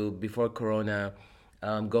supposed to, before Corona,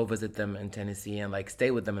 go visit them in Tennessee and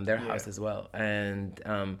stay with them in their house as well. And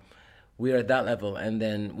we are at that level. And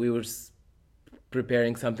then we were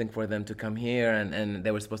preparing something for them to come here, and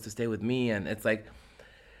they were supposed to stay with me. And it's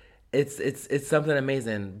it's something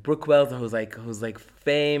amazing. Brooke Wells, who's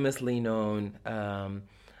famously known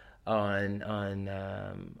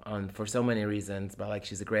on for so many reasons, but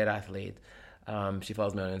she's a great athlete. She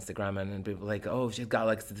follows me on Instagram, and people oh, she's got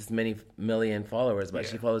this many million followers, but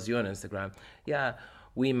she follows you on Instagram. Yeah,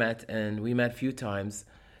 we met a few times,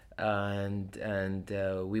 and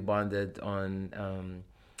we bonded on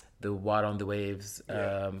the Water on the Waves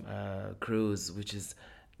cruise, which is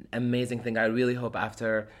amazing thing. I really hope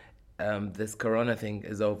after this Corona thing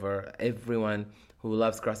is over, everyone who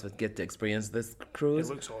loves CrossFit get to experience this cruise.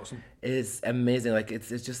 It looks awesome. It's amazing.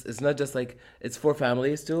 It's not just it's for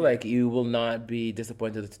families too. You will not be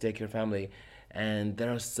disappointed to take your family. And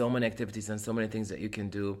there are so many activities and so many things that you can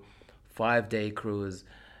do. 5-day cruise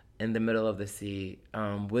in the middle of the sea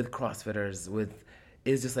with CrossFitters.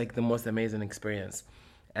 It's just like the most amazing experience.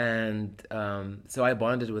 And so I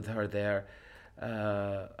bonded with her there.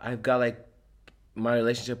 I've got like my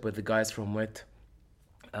relationship with the guys from WIT,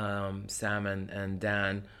 Sam and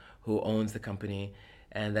Dan, who owns the company,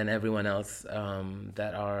 and then everyone else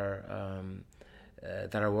that are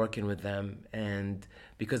working with them. And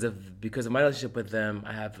because of my relationship with them,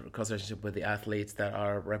 I have a close relationship with the athletes that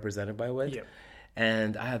are represented by WIT. Yep.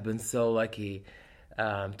 And I have been so lucky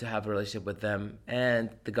to have a relationship with them and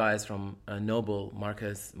the guys from Noble,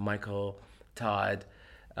 Marcus, Michael, Todd,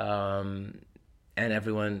 and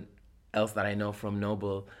everyone else that I know from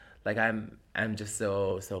Noble. Like I'm just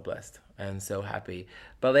so blessed and so happy.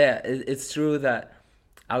 But yeah, it's true that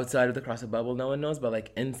outside of the CrossFit bubble, no one knows. But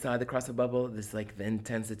like inside the CrossFit bubble, there's like the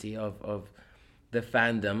intensity of the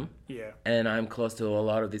fandom. Yeah. And I'm close to a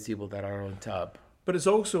lot of these people that are on top. But it's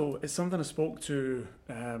something I spoke to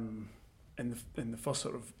in the first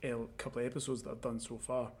sort of couple of episodes that I've done so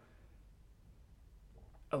far.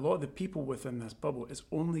 A lot of the people within this bubble is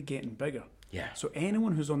only getting bigger. Yeah. So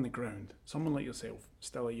anyone who's on the ground, someone like yourself,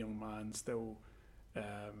 still a young man, still,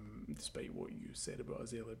 despite what you said about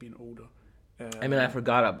Azalea being older. I mean, I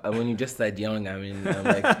forgot when you just said young. I mean, I'm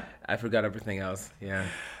like I forgot everything else. Yeah.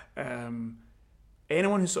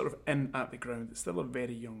 Anyone who's sort of in at the ground, it's still a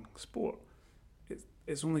very young sport.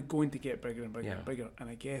 It's only going to get bigger and bigger and bigger, and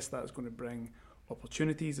I guess that's going to bring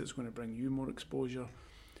opportunities. It's going to bring you more exposure,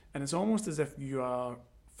 and it's almost as if you are,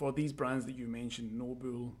 for these brands that you mentioned,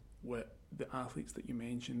 Noble, with the athletes that you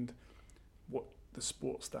mentioned, what the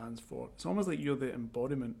sport stands for. It's almost like you're the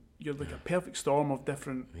embodiment. You're like a perfect storm of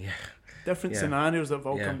different scenarios that have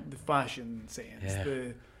all come. The fashion sense,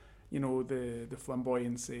 the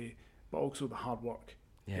flamboyancy, but also the hard work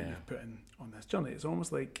that you've put in on this journey. It's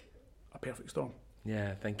almost like a perfect storm.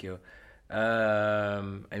 Yeah, thank you.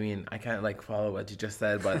 I mean, I can't like follow what you just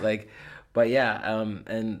said, but like,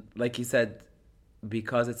 and like you said,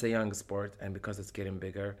 because it's a young sport and because it's getting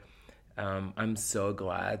bigger, I'm so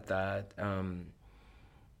glad that, and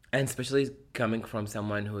especially coming from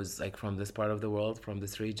someone who's like from this part of the world, from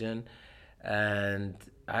this region, and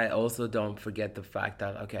I also don't forget the fact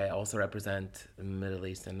that I also represent the Middle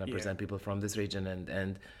East and represent people from this region,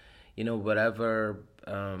 and whatever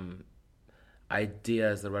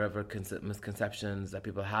ideas or whatever misconceptions that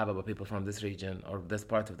people have about people from this region or this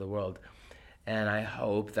part of the world. And I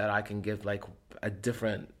hope that I can give like a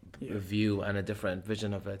different view and a different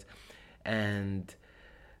vision of it. And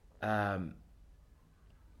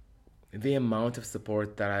the amount of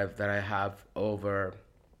support that I have over,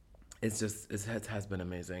 it has been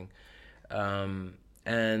amazing.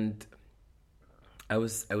 And I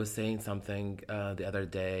was saying something the other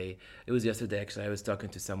day. It was yesterday actually. I was talking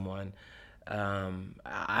to someone.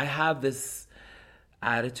 I have this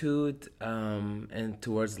attitude and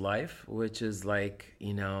towards life, which is like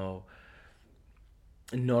no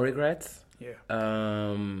regrets.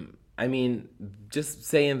 I mean, just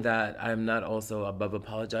saying that I'm not also above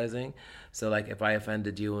apologizing. So like if I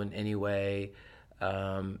offended you in any way,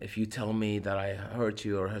 if you tell me that I hurt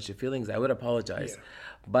you or hurt your feelings, I would apologize.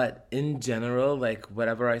 But in general, like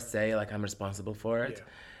whatever I say, like I'm responsible for it.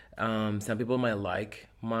 Some people might like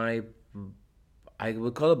I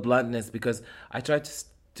would call it bluntness, because I try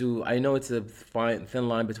to I know it's a thin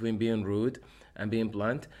line between being rude and being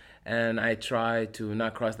blunt, and I try to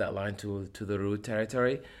not cross that line to the rude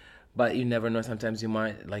territory. But you never know, sometimes you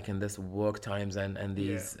might, like in this work times and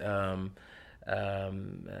these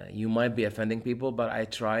you might be offending people, but I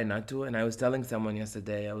try not to. And I was telling someone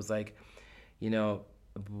yesterday, I was like,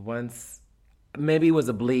 once, maybe it was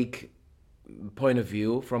a bleak point of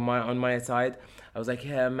view on my side. I was like,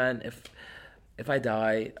 yeah, man, if I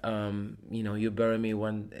die, you bury me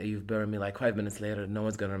like 5 minutes later, no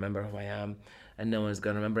one's gonna remember who I am, and no one's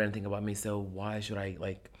gonna remember anything about me. So why should I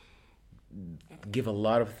like give a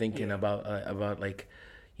lot of thinking about like,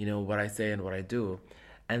 what I say and what I do?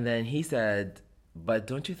 And then he said, but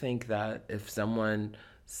don't you think that if someone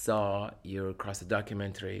saw your CrossFit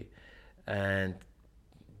documentary, and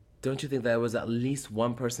don't you think there was at least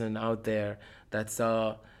one person out there that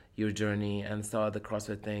saw your journey and saw the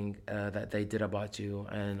CrossFit thing that they did about you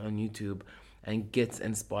and on YouTube and gets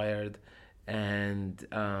inspired? And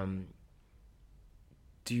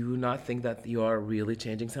do you not think that you are really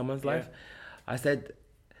changing someone's life? I said,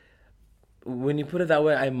 when you put it that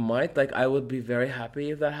way, I might, like, I would be very happy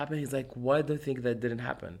if that happened. He's like, why do you think that didn't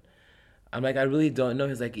happen? I'm like, I really don't know.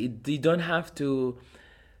 He's like, you don't have to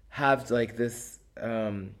have like this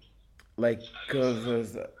like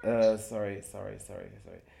sorry.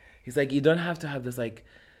 He's like, you don't have to have this like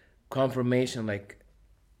confirmation, like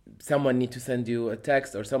someone need to send you a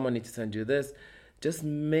text or someone need to send you this, just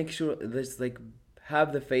make sure there's like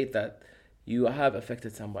have the faith that you have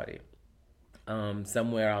affected somebody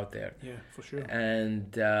somewhere out there. Yeah, for sure.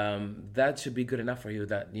 And that should be good enough for you,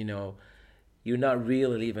 that you're not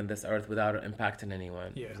really leaving this earth without impacting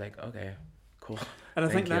anyone. Yeah. It's like, okay, cool. And I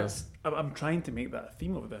Thank think you. I'm trying to make that a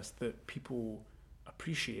theme of this, that people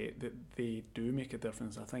appreciate that they do make a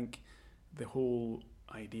difference. I think the whole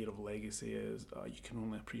idea of legacy is you can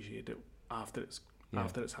only appreciate it after it's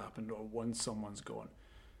happened or once someone's gone.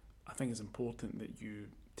 I think it's important that you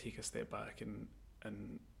take a step back and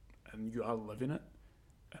you are living it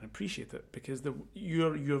and appreciate it, because the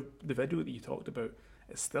video that you talked about,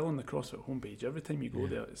 it's still on the CrossFit homepage. Every time you go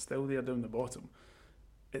there, it's still there down the bottom.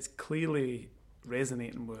 It's clearly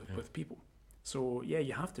resonating with people. So yeah,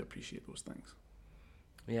 you have to appreciate those things.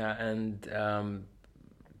 Yeah, and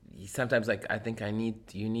sometimes like I think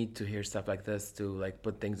you need to hear stuff like this to like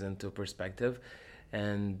put things into perspective.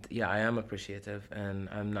 And yeah, I am appreciative and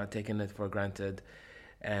I'm not taking it for granted.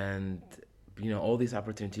 And all these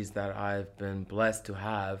opportunities that I've been blessed to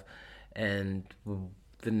have, and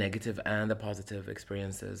the negative and the positive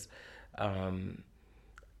experiences,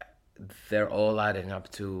 they're all adding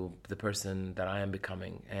up to the person that I am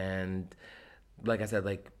becoming. And like I said,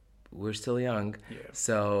 like we're still young,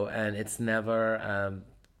 so, and it's never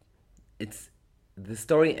the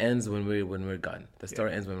story ends when we're gone. The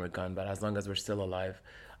story ends when we're gone, but as long as we're still alive,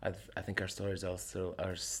 I think our stories are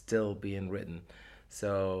still being written.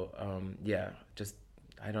 So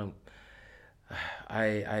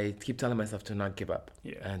I keep telling myself to not give up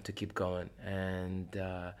and to keep going. And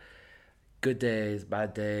good days,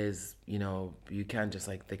 bad days, you can't just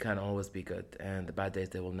like, they can't always be good, and the bad days,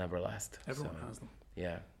 they will never last. Everyone has them.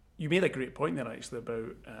 Yeah. You made a great point there actually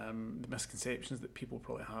about the misconceptions that people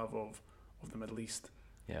probably have of the Middle East,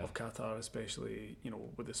 of Qatar especially,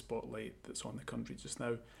 with the spotlight that's on the country just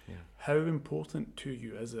now. Yeah. How important to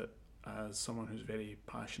you is it, as someone who's very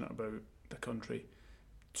passionate about the country,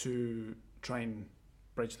 to try and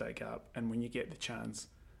bridge that gap, and when you get the chance,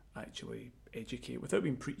 actually educate without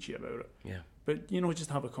being preachy about it? Yeah. But just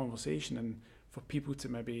have a conversation, and for people to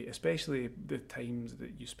maybe, especially the times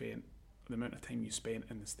that you spent, the amount of time you spent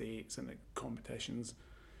in the States and the competitions,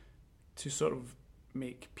 to sort of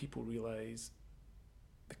make people realise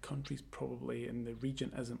the country's probably, and the region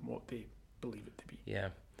isn't what they believe it to be.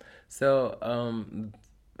 Yeah. So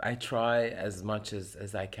I try as much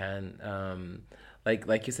as I can,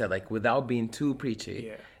 like you said, like without being too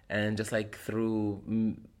preachy, and just like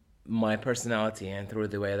through my personality and through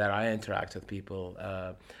the way that I interact with people,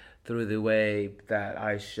 through the way that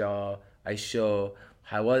I show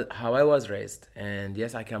how I was raised. And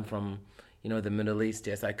yes, I come from the Middle East.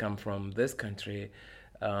 Yes, I come from this country,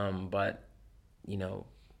 but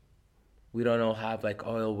we don't all have like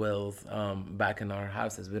oil wells back in our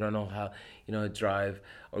houses. We don't know how drive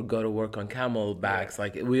or go to work on camel backs.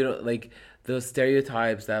 Like we don't, like those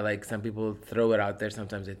stereotypes that like some people throw it out there.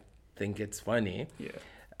 Sometimes I think it's funny.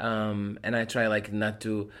 And I try like not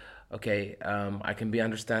to. Okay, I can be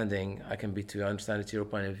understanding. I can be to understand it to your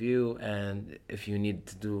point of view, and if you need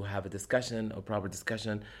to have a discussion or proper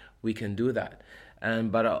discussion, we can do that.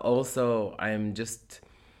 But also I'm just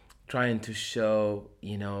trying to show,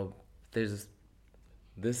 there's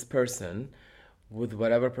this person with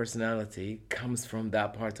whatever personality comes from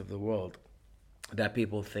that part of the world that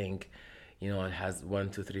people think, it has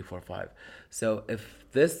 1, 2, 3, 4, 5. So if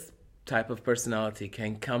this type of personality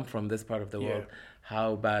can come from this part of the world,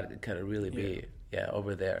 how bad can it really be?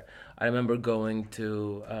 Over there. I remember going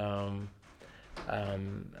to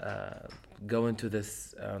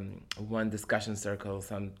this one discussion circle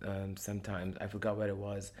sometimes. I forgot what it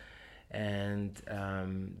was. And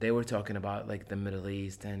they were talking about like the Middle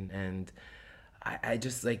East, and I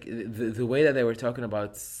just like the way that they were talking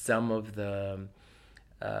about some of the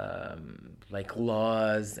like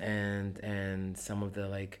laws and some of the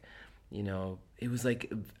like, it was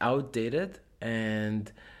like outdated,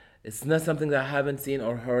 and it's not something that I haven't seen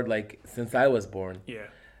or heard like since I was born.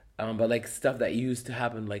 But like stuff that used to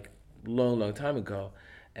happen like long time ago,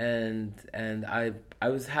 and I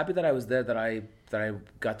was happy that I was there, that I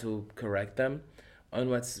got to correct them on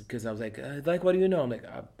because I was like what do you know? I'm like,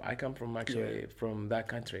 I come from actually from that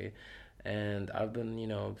country, and I've been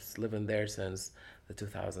living there since the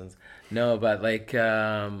 2000s. No, but like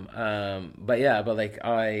but like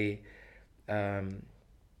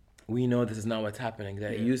we know this is not what's happening.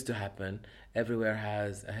 That it used to happen. Everywhere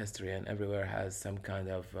has a history, and everywhere has some kind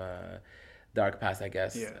of dark past, I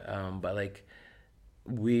guess. But like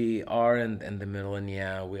we are in the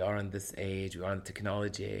millennia. We are in this age. We are in the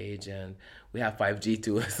technology age, and we have 5G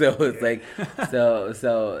too. So it's like,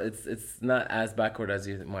 so it's not as backward as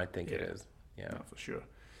you might think it is. Yeah. No, for sure.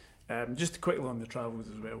 Just quickly on the travels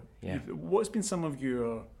as well. Yeah. What's been some of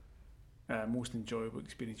your most enjoyable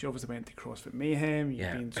experience? You obviously went to CrossFit Mayhem.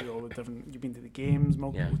 You've been to all the different. You've been to the games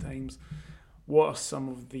multiple times. What are some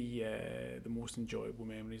of the most enjoyable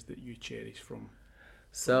memories that you cherish from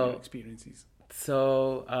your experiences?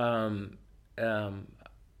 So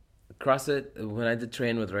CrossFit, when I did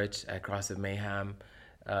train with Rich at CrossFit Mayhem,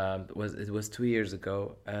 it was 2 years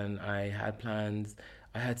ago, and I had plans.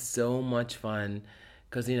 I had so much fun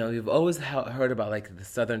because you've always heard about like the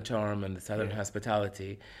Southern charm and the Southern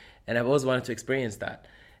hospitality, and I've always wanted to experience that.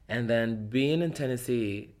 And then being in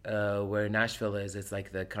Tennessee, where Nashville is, it's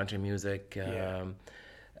like the country music.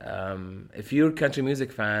 If you're a country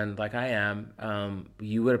music fan like I am,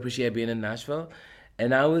 you would appreciate being in Nashville.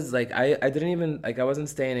 And I was like, I didn't even, like, I wasn't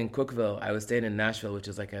staying in Cookeville. I was staying in Nashville, which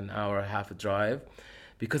is like an hour and a half a drive,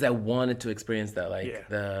 because I wanted to experience that, like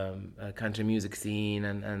the country music scene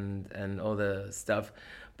and all the stuff.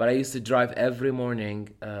 But I used to drive every morning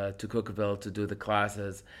to Cookeville to do the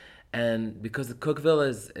classes. And because Cookeville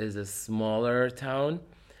is a smaller town,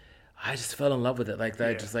 I just fell in love with it like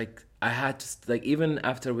that. Just like I had to, like, even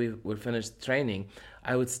after we were finished training,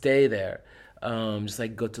 I would stay there, just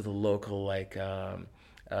like go to the local like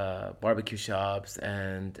barbecue shops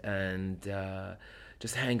and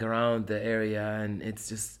just hang around the area. And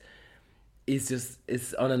it's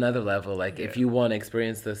on another level. Like if you want to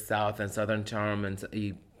experience the South and Southern charm, and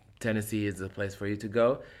Tennessee is the place for you to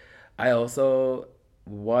go. I also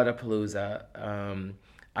Wadapalooza.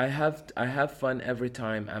 I have fun every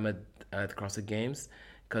time I'm at CrossFit Games,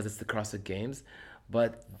 because it's the CrossFit Games.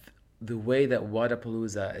 But the way that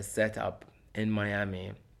Wadapalooza is set up in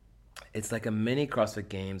Miami, it's like a mini CrossFit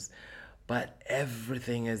Games, but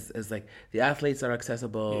everything is like the athletes are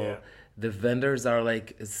accessible. The vendors are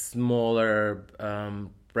like a smaller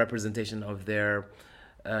representation of their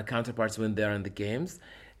counterparts when they're in the games,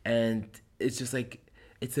 and it's just like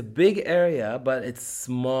it's a big area, but it's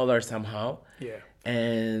smaller somehow.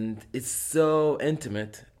 And it's so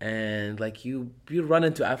intimate, and like you run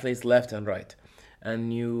into athletes left and right,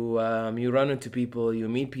 and you run into people, you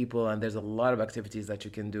meet people, and there's a lot of activities that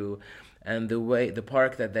you can do. And the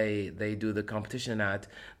park that they do the competition at,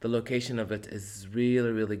 the location of it is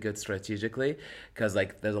really, really good strategically, because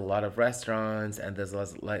like there's a lot of restaurants and there's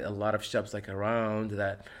like a lot of shops like around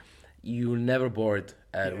that you're never bored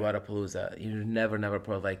at Wadapalooza. You're never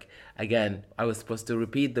bored. Like, again, I was supposed to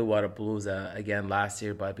repeat the Wadapalooza again last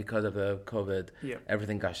year, but because of the COVID,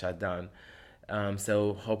 everything got shut down.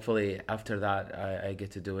 So hopefully after that, I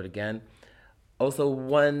get to do it again. Also,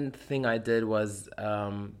 one thing I did was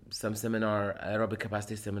some seminar, aerobic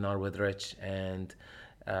capacity seminar with Rich and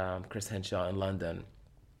Chris Henshaw in London,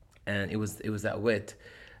 and it was at WIT.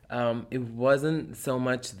 It wasn't so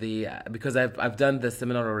much because I've done the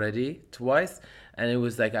seminar already twice, and it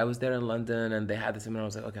was like I was there in London and they had the seminar. I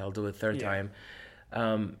was like, okay, I'll do it third time.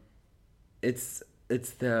 It's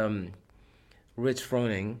the Rich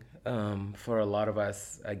Froning. For a lot of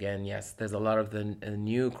us, again, yes, there's a lot of the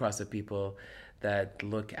new CrossFit people that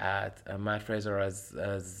look at Matt Fraser as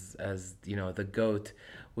the GOAT,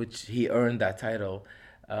 which he earned that title.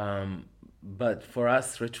 But for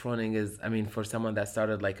us, Rich Froning is, for someone that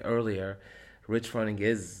started like earlier, Rich Froning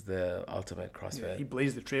is the ultimate CrossFit. Yeah, he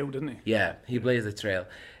blazed the trail, didn't he? Yeah, he blazed the trail.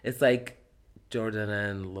 It's like Jordan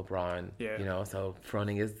and LeBron, so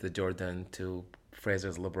Froning is the Jordan to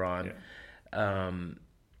Fraser's LeBron.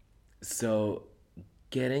 So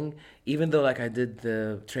even though like I did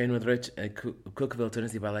the train with Rich at Cookeville,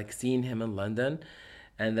 Tennessee, but like seeing him in London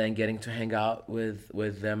and then getting to hang out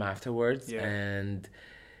with them afterwards and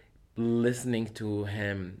listening to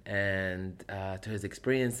him and to his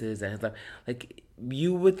experiences and his life, like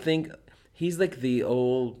you would think he's like the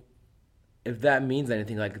old, if that means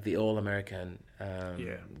anything, like the old American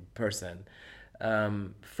person.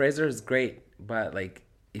 Fraser is great, but like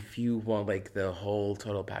if you want like the whole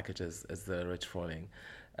total package is the Rich Froning.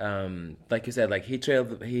 Like you said, like he trailed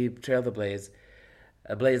the blaze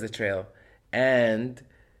the trail, and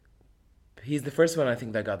he's the first one I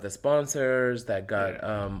think that got the sponsors, that got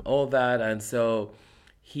all that, and so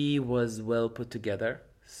he was well put together.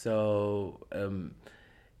 So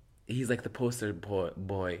he's like the poster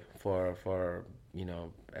boy for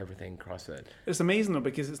everything CrossFit. It's amazing though,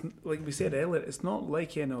 because it's like we said earlier, it's not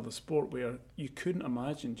like any other sport where you couldn't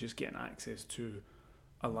imagine just getting access to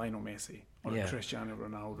a Lionel Messi or a Cristiano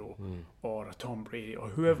Ronaldo or a Tom Brady or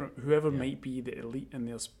whoever might be the elite in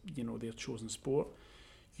their chosen sport.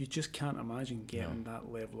 you just can't imagine getting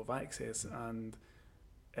that level of access and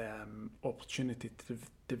opportunity to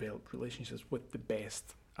develop relationships with the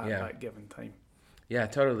best at that given time. Yeah,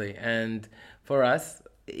 totally. And for us,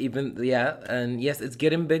 and yes, it's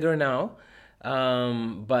getting bigger now,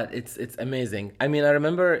 but it's amazing. I mean, I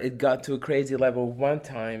remember it got to a crazy level one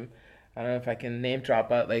time. I don't know if I can name drop,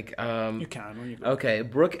 but like you can when you go. Okay,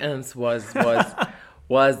 Brooke Ents was at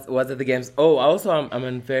the games. Oh, also I'm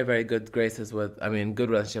in very, very good graces with, good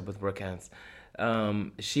relationship with Brooke Ents.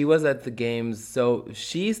 She was at the games, so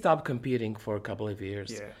she stopped competing for a couple of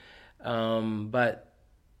years. Yeah. But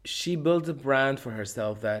she built a brand for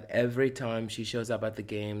herself that every time she shows up at the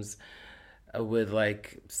games with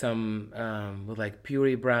like some with like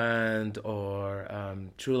Puri brand or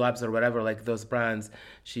True Labs or whatever, like those brands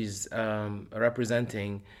she's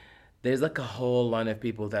representing, there's like a whole line of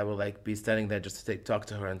people that will like be standing there just to talk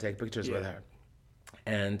to her and take pictures with her.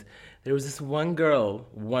 And there was this one girl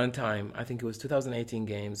one time, I think it was 2018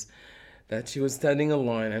 games, that she was standing in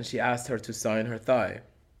line and she asked her to sign her thigh.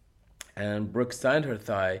 And Brooke signed her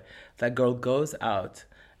thigh. That girl goes out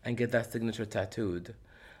and get that signature tattooed,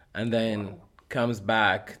 and then comes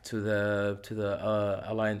back to the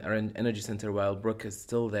Alliant Energy Center while Brooke is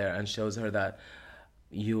still there and shows her that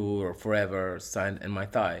you're forever signed in my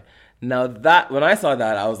thigh. Now that when I saw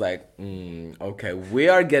that, I was like, okay, we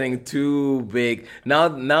are getting too big.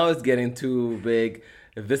 Now it's getting too big.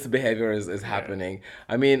 If this behavior is happening,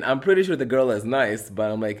 I mean, I'm pretty sure the girl is nice,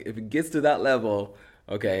 but I'm like, if it gets to that level,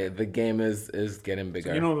 okay, the game is getting bigger.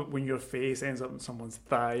 So you know when your face ends up in someone's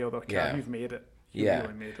thigh or their calf, you've made it. You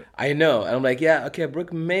really made it. I know. And I'm like, yeah, okay,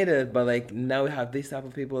 Brooke made it, but like now we have these type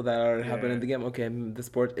of people that are happening in the game. Okay, the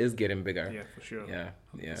sport is getting bigger. Yeah, for sure. Yeah,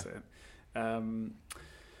 100%.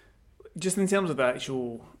 Just in terms of the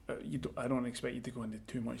actual, I don't expect you to go into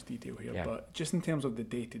too much detail here, but just in terms of the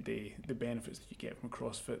day-to-day, the benefits that you get from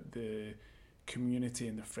CrossFit, the community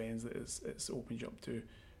and the friends that it's opened you up to.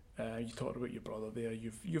 You talked about your brother there.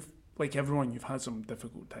 You've like everyone, you've had some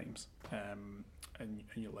difficult times in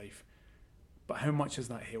your life. But how much has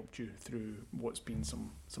that helped you through what's been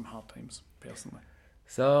some hard times personally?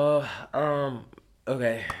 So,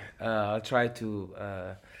 okay, I'll try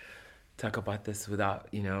to talk about this without,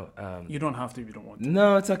 you don't have to if you don't want to.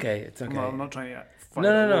 No, it's okay. It's okay. I'm not trying to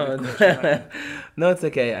No. No, it's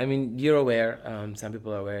okay. I mean, you're aware. Some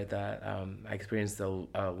people are aware that I experienced a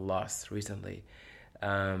loss recently.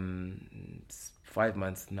 5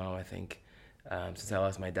 months now, I think, since I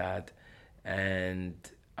lost my dad, and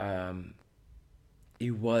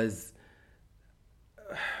it was.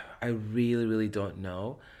 I really, really don't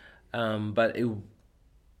know, but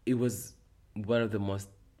it was one of the most.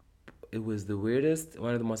 It was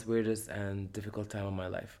one of the most weirdest and difficult time of my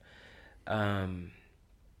life. A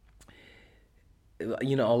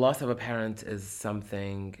loss of a parent is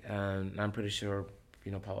something, and I'm pretty sure,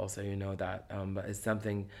 Paul, also that, but it's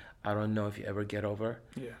something I don't know if you ever get over.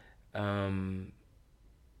 Yeah.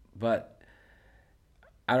 But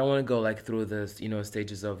I don't want to go like through this,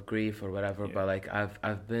 stages of grief or whatever. Yeah. But like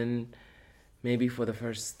I've been maybe for the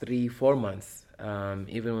first 3-4 months,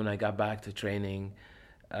 even when I got back to training,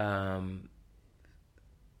 I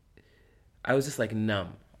was just like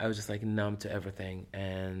numb. I was just like numb to everything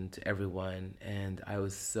and to everyone, and I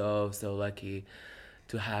was so lucky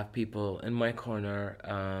to have people in my corner.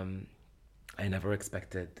 I never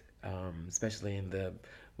expected, especially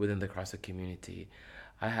within the CrossFit community.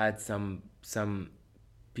 I had some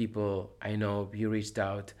people I know. You reached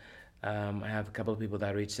out. I have a couple of people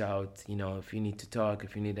that reached out. If you need to talk,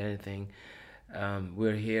 if you need anything,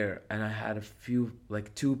 we're here. And I had a few,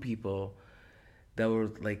 like 2 people that were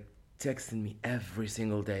like texting me every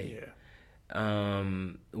single day. Yeah.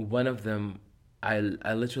 One of them I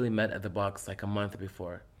literally met at the box like a month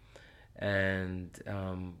before, and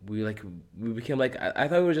we became like I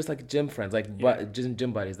thought we were just like gym friends, like just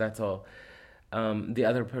gym buddies. That's all. The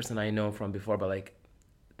other person I know from before, but like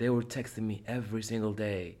they were texting me every single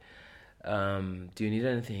day. Do you need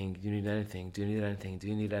anything? Do you need anything? Do you need anything? Do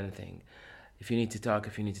you need anything? If you need to talk,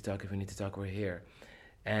 we're here.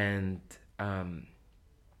 And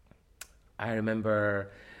I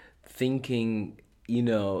remember thinking,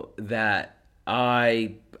 that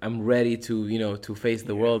I am ready to, to face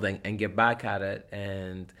the world and get back at it.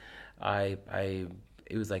 And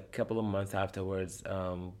it was like a couple of months afterwards,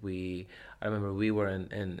 I remember we were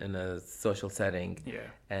in a social setting,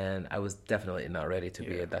 and I was definitely not ready to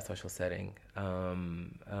be at that social setting.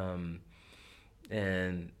 And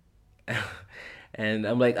and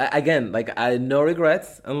I'm like, I had no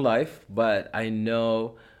regrets in life, but I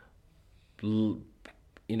know,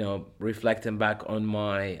 reflecting back on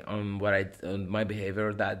my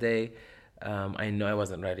behavior that day, I know I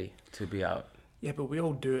wasn't ready to be out. Yeah, but we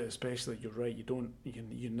all do it. Especially, you're right.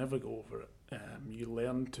 You never go over it. You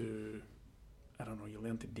learn to, I don't know. You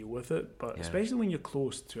learn to deal with it. But Yeah. especially when you're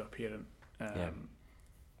close to a parent, Yeah.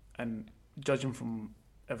 and judging from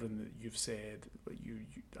everything that you've said, like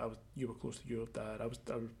you were close to your dad. I was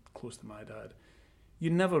close to my dad. You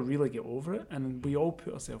never really get over it, and we all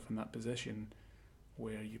put ourselves in that position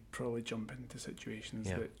where you probably jump into situations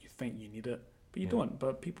Yeah. that you think you need it, but you Yeah. don't.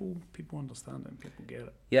 But people understand it, and people get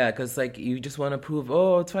it. Yeah, because like you just want to prove,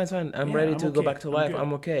 oh, it's fine, it's fine. I'm Yeah, ready I'm to go okay. back to I'm life. good.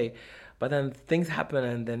 I'm okay. But then things happen,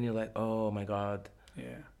 and then you're like, oh my God,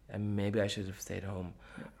 Yeah, and maybe I should have stayed home.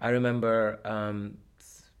 Yeah. I remember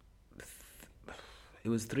it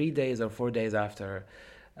was 3 days or 4 days after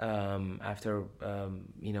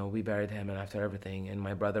we buried him, and after everything, and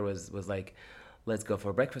my brother was like, let's go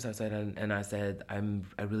for breakfast outside, and I said,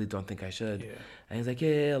 I really don't think I should. yeah, And he's like,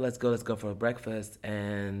 yeah, let's go for breakfast.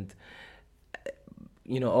 And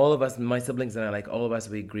all of us, my siblings and I, like all of us,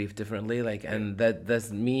 we grieve differently, like, and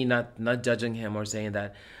that's me not judging him or saying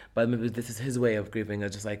that, but maybe this is his way of grieving, or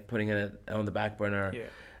just like putting it on the back burner yeah.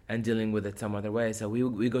 and dealing with it some other way. So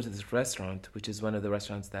we go to this restaurant, which is one of the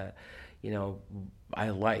restaurants that I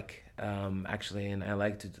like, actually, and I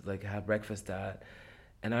like to like have breakfast at.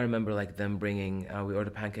 And I remember like them bringing, we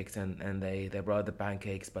ordered pancakes, and they brought the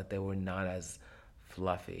pancakes, but they were not as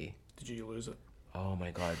fluffy. Did you lose it? Oh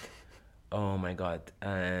my God. Oh my God.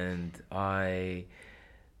 And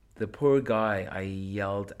the poor guy I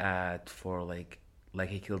yelled at for like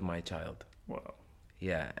he killed my child. Wow.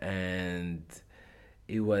 Yeah. And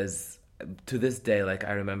it was, to this day, like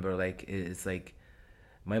I remember, like it's like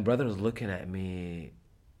my brother was looking at me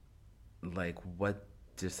like, what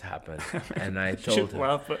just happened? And I told him.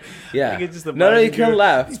 Laugh, but Yeah. I can just No, you can't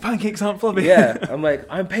laugh. These pancakes aren't fluffy. Yeah, I'm like,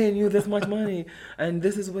 I'm paying you this much money, and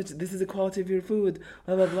this is the quality of your food.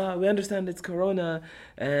 Blah blah blah. We understand it's Corona,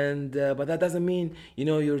 and but that doesn't mean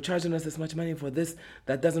you're charging us this much money for this.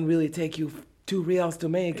 That doesn't really take you 2 reals to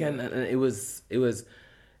make, and it was,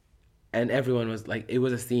 and everyone was like, it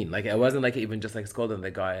was a scene. Like it wasn't like even just like scolding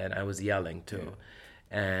the guy, and I was yelling too,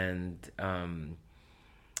 and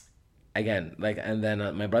again, like, and then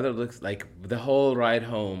my brother looks like the whole ride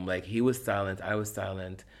home, like he was silent, I was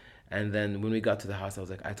silent, and then when we got to the house, I was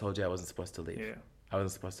like, I told you I wasn't supposed to leave. Yeah. I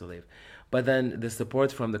wasn't supposed to leave. But then the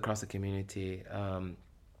support from the CrossFit community,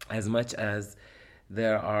 as much as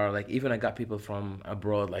there are, like, even I got people from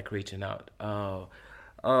abroad like reaching out. There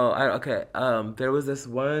was this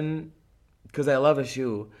one, because I love a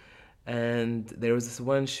shoe, and there was this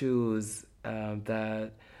one shoes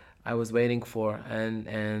that I was waiting for, and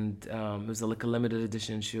it was like a limited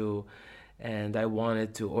edition shoe, and I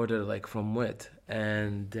wanted to order like from WIT,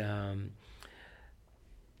 and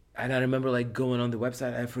I remember like going on the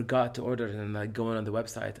website. I forgot to order it, and like going on the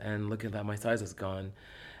website and looking that my size was gone,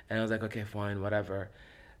 and I was like, okay, fine, whatever,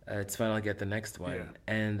 it's fine, I'll get the next one. Yeah.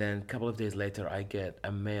 And then a couple of days later, I get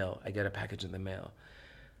a package in the mail,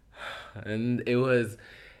 and it was.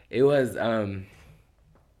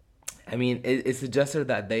 I mean, it suggested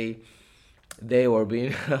that they were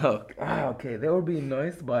being they were being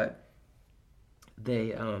nice, but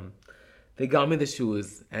they got me the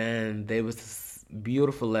shoes, and there was this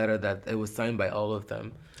beautiful letter that it was signed by all of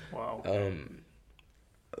them. Wow.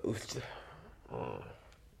 It was just,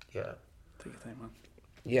 yeah. Take your time, man.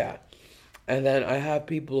 Yeah. And then I have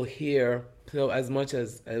people here, so as much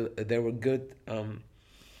as there were good,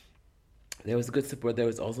 there was good support, there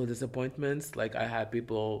was also disappointments. Like I had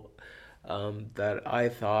people that I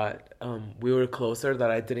thought we were closer,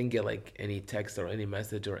 that I didn't get like any text or any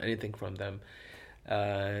message or anything from them,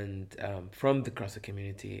 and from the CrossFit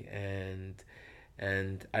community, and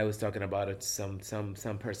I was talking about it to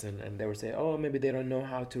some person, and they were saying, oh, maybe they don't know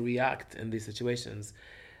how to react in these situations,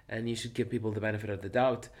 and you should give people the benefit of the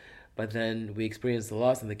doubt. But then we experienced a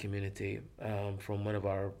loss in the community from one of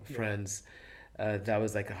our friends. That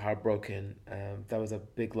was like a heartbroken. That was a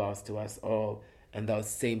big loss to us all. And those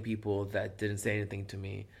same people that didn't say anything to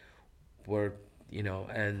me were,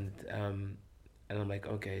 and I'm like,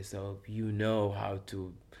 okay, so how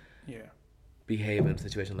to behave in a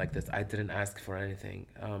situation like this. I didn't ask for anything.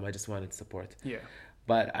 I just wanted support. Yeah.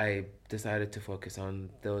 But I decided to focus on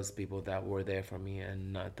those people that were there for me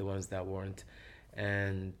and not the ones that weren't.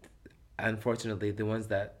 And unfortunately, the ones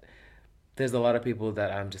that, there's a lot of people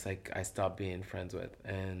that I'm just like, I stopped being friends with.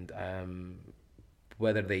 And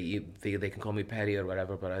whether they can call me petty or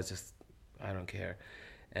whatever, but I don't care.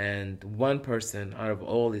 And one person out of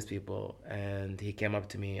all these people, and he came up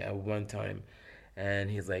to me at one time, and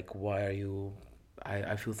he's like, why are you,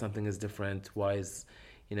 I feel something is different. Why is,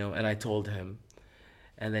 and I told him.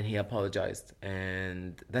 And then he apologized,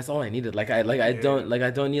 and that's all I needed. I don't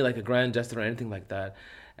need like a grand gesture or anything like that.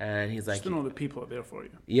 And he's like, just to know the people are there for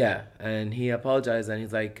you. yeah. And he apologized, and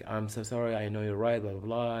he's like, I'm so sorry. I know you're right, blah blah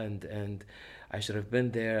blah, and I should have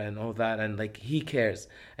been there and all that. And like he cares,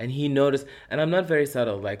 and he noticed. And I'm not very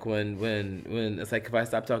subtle. Like when it's like if I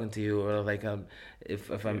stop talking to you, or like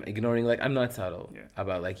if I'm ignoring, like I'm not subtle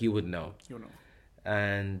about, like you would know. You'll know.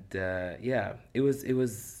 And it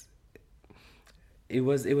was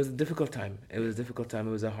a difficult time. It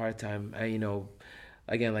was a hard time. And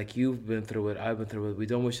again, like you've been through it, I've been through it. We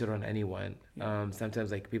don't wish it on anyone.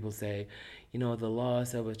 Sometimes like people say, the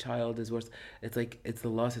loss of a child is worse. It's like the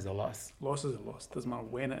loss is a loss. Loss is a loss. Doesn't matter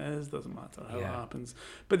when it is. Doesn't matter how it happens.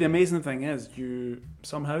 But the amazing thing is, you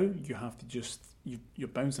have to just you're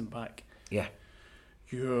bouncing back. Yeah.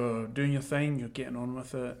 You're doing your thing. You're getting on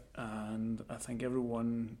with it, and I think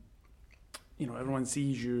everyone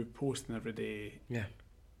sees you posting every day. Yeah.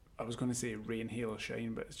 I was going to say rain, hail, or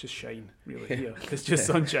shine, but it's just shine, really. Here, it's just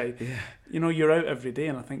sunshine. Yeah. You're out every day,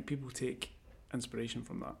 and I think people take inspiration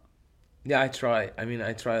from that. Yeah, I try.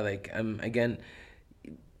 Like, again,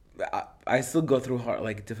 I still go through hard,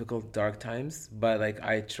 like difficult, dark times, but like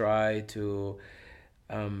I try to.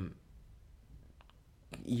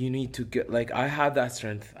 You need to get, like, I have that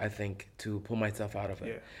strength, I think, to pull myself out of it.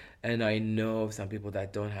 Yeah. And I know some people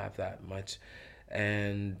that don't have that much,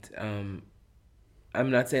 and I'm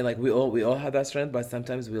not saying like we all have that strength, but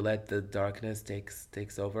sometimes we let the darkness take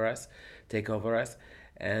over us,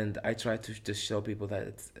 and I try to just show people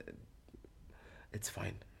that it's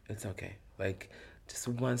fine, it's okay, like just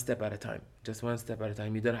one step at a time.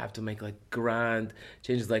 You don't have to make like grand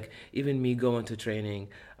changes. Like even me going to training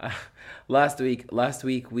last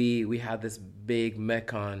week we had this big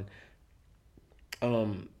Metcon,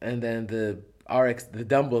 and then the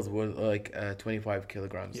dumbbells were like 25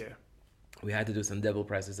 kilograms. Yeah. We had to do some double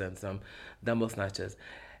presses and some dumbbell snatches.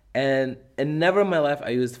 And never in my life I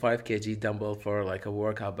used 5 kg dumbbell for like a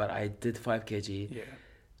workout, but I did 5 kg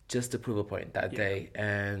just to prove a point that day.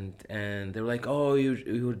 And they were like, oh,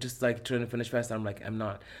 you were just like trying to finish fast. I'm like, I'm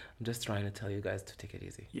not. I'm just trying to tell you guys to take it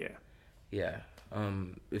easy. Yeah.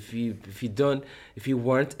 If you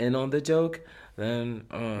weren't in on the joke, then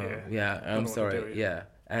I'm sorry. Yeah.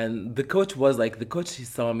 And the coach, he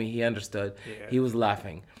saw me, he understood. He was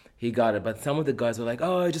laughing. He got it. But some of the guys were like,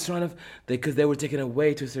 oh, just trying to, because they were taking it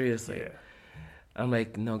way too seriously. Yeah. I'm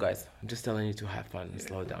like, no, guys, I'm just telling you to have fun and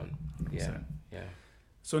slow down. 100%. Yeah.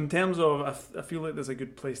 So in terms of, I feel like there's a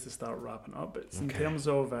good place to start wrapping up. It's in terms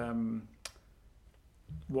of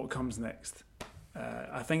what comes next.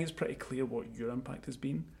 I think it's pretty clear what your impact has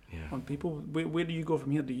been on people. Where do you go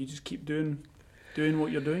from here? Do you just keep doing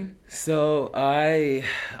what you're doing? So I've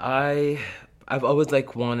always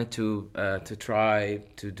like wanted to try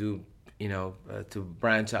to do, to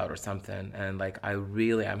branch out or something. And like,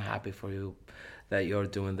 I'm happy for you that you're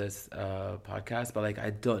doing this podcast, but like,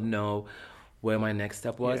 I don't know where my next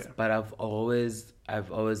step was, but I've always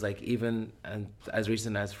like, even and as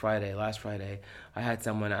recent as last Friday, I had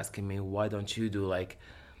someone asking me, why don't you do like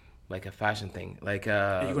a fashion thing? Like,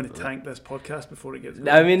 are you going to tank this podcast before it gets going?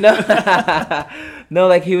 I mean, no, no.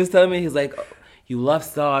 Like he was telling me, he's like, oh, you love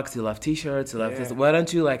socks, you love t-shirts, you love this. Why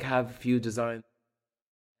don't you like have a few designs?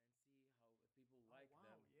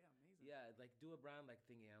 Like do a brand like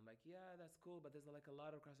thingy. I'm like, that's cool, but there's like a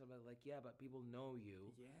lot of crossover. Like, but people know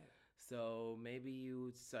you. So maybe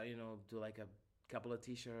you do like a couple of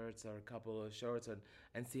t-shirts or a couple of shorts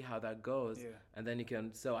and see how that goes. And then you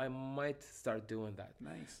can, so I might start doing that.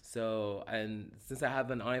 Nice. So, and since I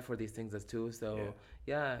have an eye for these things as too, so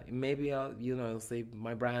maybe I'll see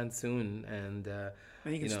my brand soon, and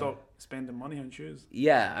then you can stop spending money on shoes.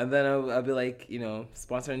 And then I'll be like,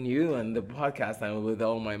 sponsoring you and the podcast and with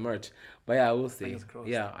all my merch. But we'll see.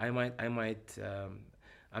 I might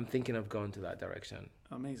I'm thinking of going to that direction.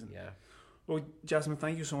 Amazing. Well, Jassim,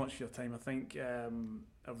 thank you so much for your time. I think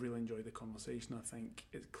I've really enjoyed the conversation. I think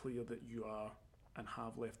it's clear that you are and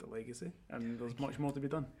have left a legacy, and there's much more to be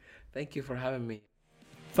done. Thank you for having me.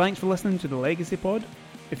 Thanks for listening to the Legacy Pod.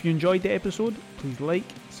 If you enjoyed the episode, please like,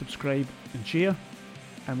 subscribe and share,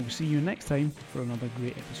 and we'll see you next time for another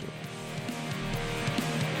great episode.